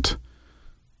idea that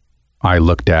I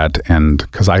looked at, and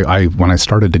because I when I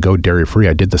started to go dairy free,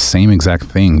 I did the same exact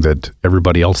thing that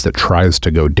everybody else that tries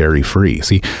to go dairy free.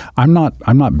 See, I'm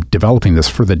not developing this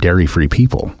for the dairy free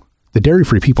people. The dairy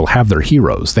free people have their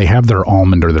heroes. They have their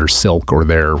almond or their silk or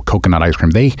their coconut ice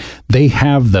cream. They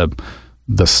have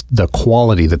the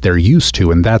quality that they're used to,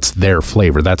 and that's their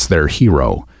flavor. That's their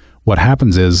hero. What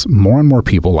happens is more and more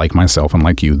people like myself and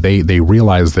like you, they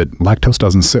realize that lactose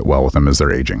doesn't sit well with them as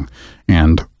they're aging,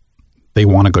 and they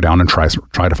want to go down and try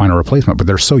to find a replacement, but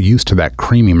they're so used to that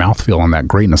creamy mouthfeel and that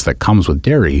greatness that comes with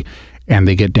dairy, and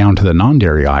they get down to the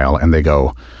non-dairy aisle and they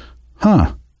go,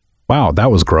 wow,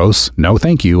 that was gross. No,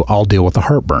 thank you. I'll deal with the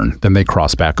heartburn. Then they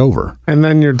cross back over. And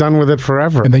then you're done with it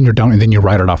forever. And then you're done, and then you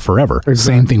write it off forever. Exactly.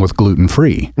 Same thing with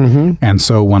gluten-free. And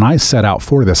so when I set out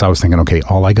for this, I was thinking, okay,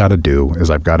 all I got to do is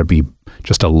I've got to be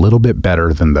just a little bit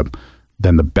better than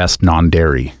the best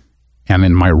non-dairy. And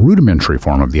in my rudimentary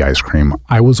form of the ice cream,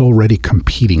 I was already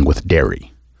competing with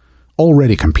dairy.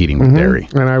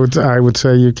 And I would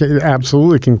say you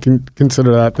absolutely can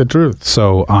consider that the truth.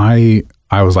 So I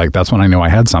was like, that's when I knew I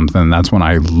had something. And that's when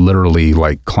I literally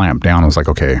like clamped down. I was like,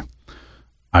 okay,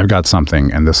 I've got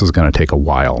something, and this is going to take a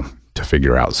while to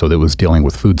figure out. So it was dealing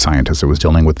with food scientists. It was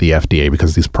dealing with the FDA,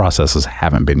 because these processes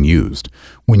haven't been used.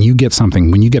 When you get a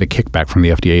kickback from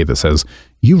the FDA that says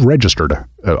you've registered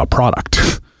a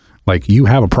product, like you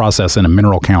have a process and a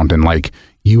mineral count, and like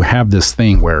you have this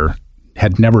thing where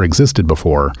had never existed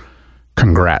before,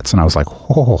 congrats. And I was like,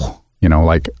 oh,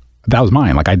 like that was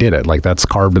mine. Like I did it. Like that's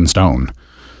carved in stone.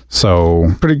 So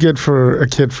pretty good for a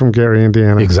kid from Gary,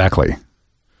 Indiana. Exactly.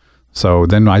 So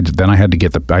then I had to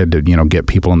get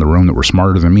people in the room that were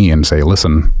smarter than me and say,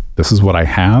 listen, this is what I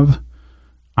have.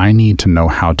 I need to know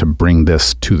how to bring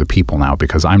this to the people now,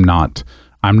 because I'm not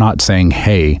saying,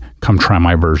 hey, come try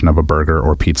my version of a burger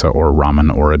or pizza or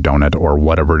ramen or a donut or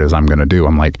whatever it is I'm going to do.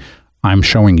 I'm like, I'm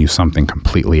showing you something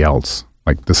completely else.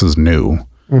 Like this is new.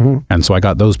 And so I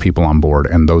got those people on board,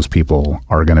 and those people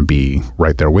are going to be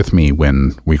right there with me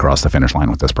when we cross the finish line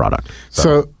with this product.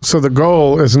 So the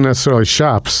goal isn't necessarily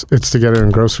shops; it's to get it in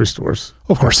grocery stores.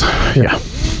 Of course, yeah.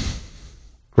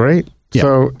 Great. Yeah.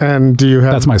 So, and do you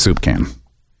have? That's my soup can.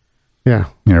 Yeah.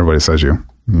 Everybody says you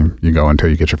go until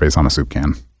you get your face on a soup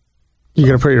can. You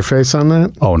gonna put your face on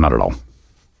that? Oh, not at all.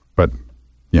 But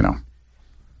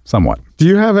somewhat. Do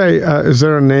you have is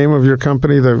there a name of your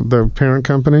company, the parent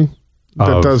company?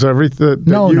 That does everything?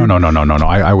 No.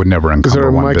 I would never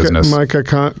encumber one business. Is there a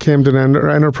Micah Camden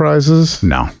Enterprises?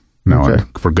 No. Okay.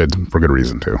 For good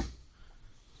reason too.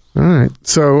 All right.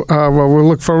 So, we'll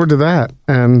look forward to that,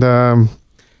 and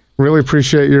really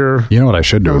appreciate your. You know what I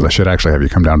should do is I should actually have you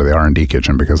come down to the R&D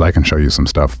kitchen, because I can show you some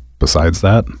stuff besides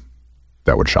that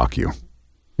would shock you.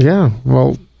 Yeah.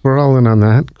 Well, we're all in on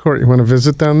that. Court, you want to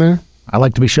visit down there? I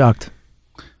like to be shocked.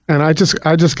 And I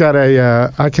just got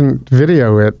I can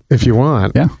video it if you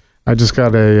want. Yeah. I just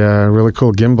got a really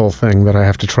cool gimbal thing that I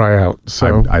have to try out.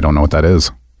 So I don't know what that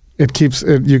is. It keeps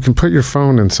it. You can put your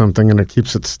phone in something and it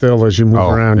keeps it still as you move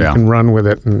around. Yeah. You can run with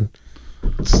it, and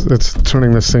it's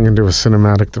turning this thing into a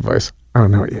cinematic device. I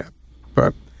don't know it yet,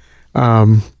 but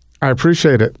I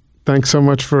appreciate it. Thanks so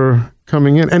much for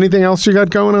coming in. Anything else you got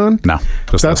going on? No.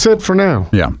 That's it for now.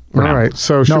 Yeah. All right.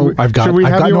 So I've got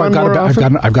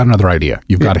another idea.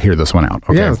 You've got to hear this one out.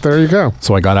 Okay. Yeah, there you go.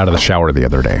 So I got out of the shower the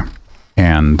other day,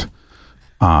 and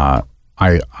I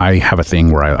have a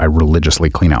thing where I religiously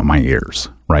clean out my ears,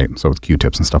 right? So with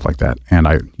Q-tips and stuff like that. And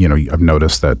I've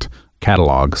noticed that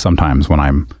catalog, sometimes when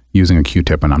I'm using a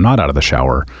Q-tip and I'm not out of the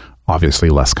shower, obviously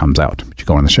less comes out. But you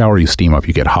go in the shower, you steam up,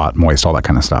 you get hot, moist, all that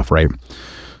kind of stuff, right?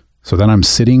 So then I'm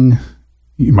sitting,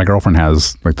 my girlfriend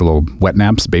has like the little wet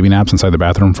naps, baby naps inside the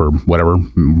bathroom for whatever,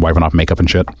 wiping off makeup and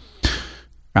shit.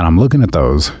 And I'm looking at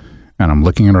those, and I'm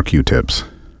looking at her Q-tips.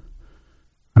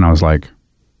 And I was like,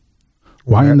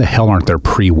 why in the hell aren't there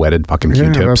pre-wetted fucking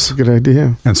Q-tips? Yeah, that's a good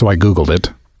idea. And so I Googled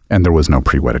it, and there was no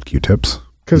pre-wetted Q-tips.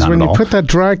 Because when you put that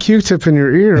dry Q-tip in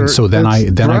your ear, and so then I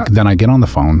get on the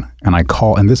phone and I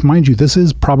call, and this, mind you, this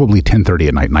is probably 10:30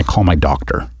 at night, and I call my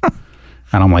doctor.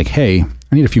 And I'm like, hey,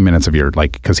 I need a few minutes of your,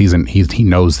 like, because he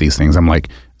knows these things. I'm like,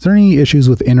 is there any issues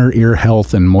with inner ear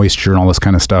health and moisture and all this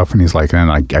kind of stuff? And he's like,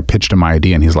 and I pitched him my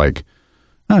idea, and he's like,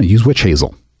 oh, use witch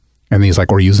hazel. And he's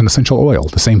like, or use an essential oil,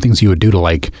 the same things you would do to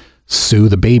like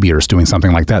soothe the baby or doing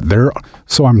something like that.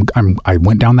 So I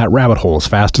went down that rabbit hole as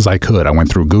fast as I could. I went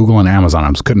through Google and Amazon.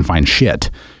 I just couldn't find shit.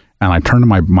 And I turned to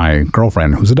my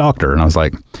girlfriend, who's a doctor, and I was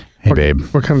like, hey, babe.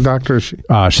 What kind of doctor is she?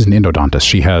 She's an endodontist.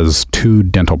 She has 2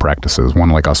 dental practices, one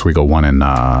in Lake Oswego, one in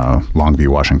Longview,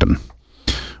 Washington.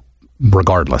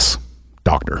 Regardless,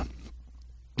 doctor.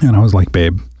 And I was like,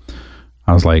 babe,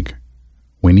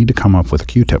 we need to come up with a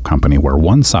Q-tip company where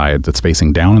one side that's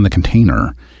facing down in the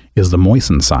container is the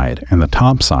moistened side, and the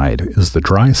top side is the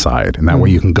dry side. And that way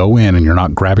you can go in and you're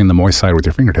not grabbing the moist side with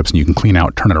your fingertips, and you can clean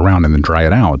out, turn it around, and then dry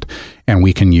it out. And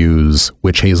we can use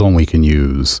witch hazel, and we can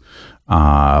use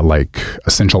like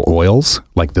essential oils.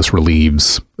 Like this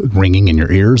relieves ringing in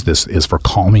your ears. This is for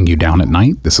calming you down at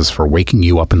night. This is for waking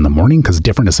you up in the morning, because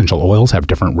different essential oils have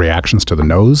different reactions to the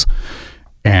nose.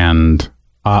 And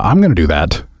I'm going to do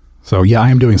that. So yeah, I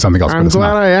am doing something else. I'm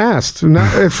glad I asked.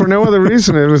 For no other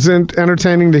reason. It was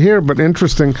entertaining to hear, but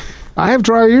interesting. I have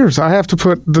dry ears. I have to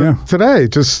put today.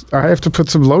 I have to put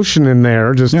some lotion in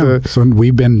there. So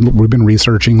we've been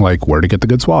researching like where to get the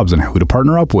good swabs and who to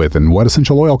partner up with and what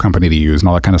essential oil company to use and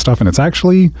all that kind of stuff. And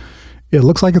it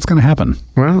looks like it's going to happen.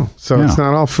 Wow. So it's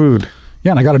not all food.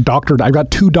 Yeah, and I've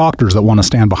got 2 doctors that want to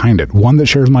stand behind it. One that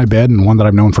shares my bed and one that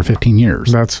I've known for 15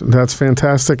 years. That's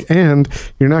fantastic. And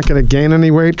you're not going to gain any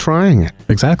weight trying it.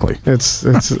 Exactly. It's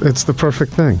the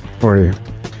perfect thing for you.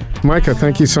 Micah,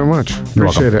 thank you so much.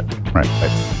 Appreciate it. Right.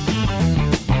 Bye.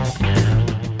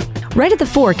 Right at the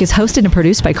Fork is hosted and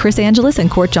produced by Chris Angeles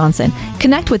and Court Johnson.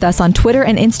 Connect with us on Twitter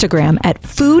and Instagram at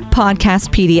Food Podcast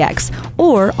PDX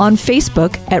or on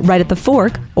Facebook at Right at the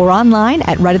Fork or online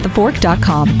at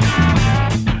rightatthefork.com.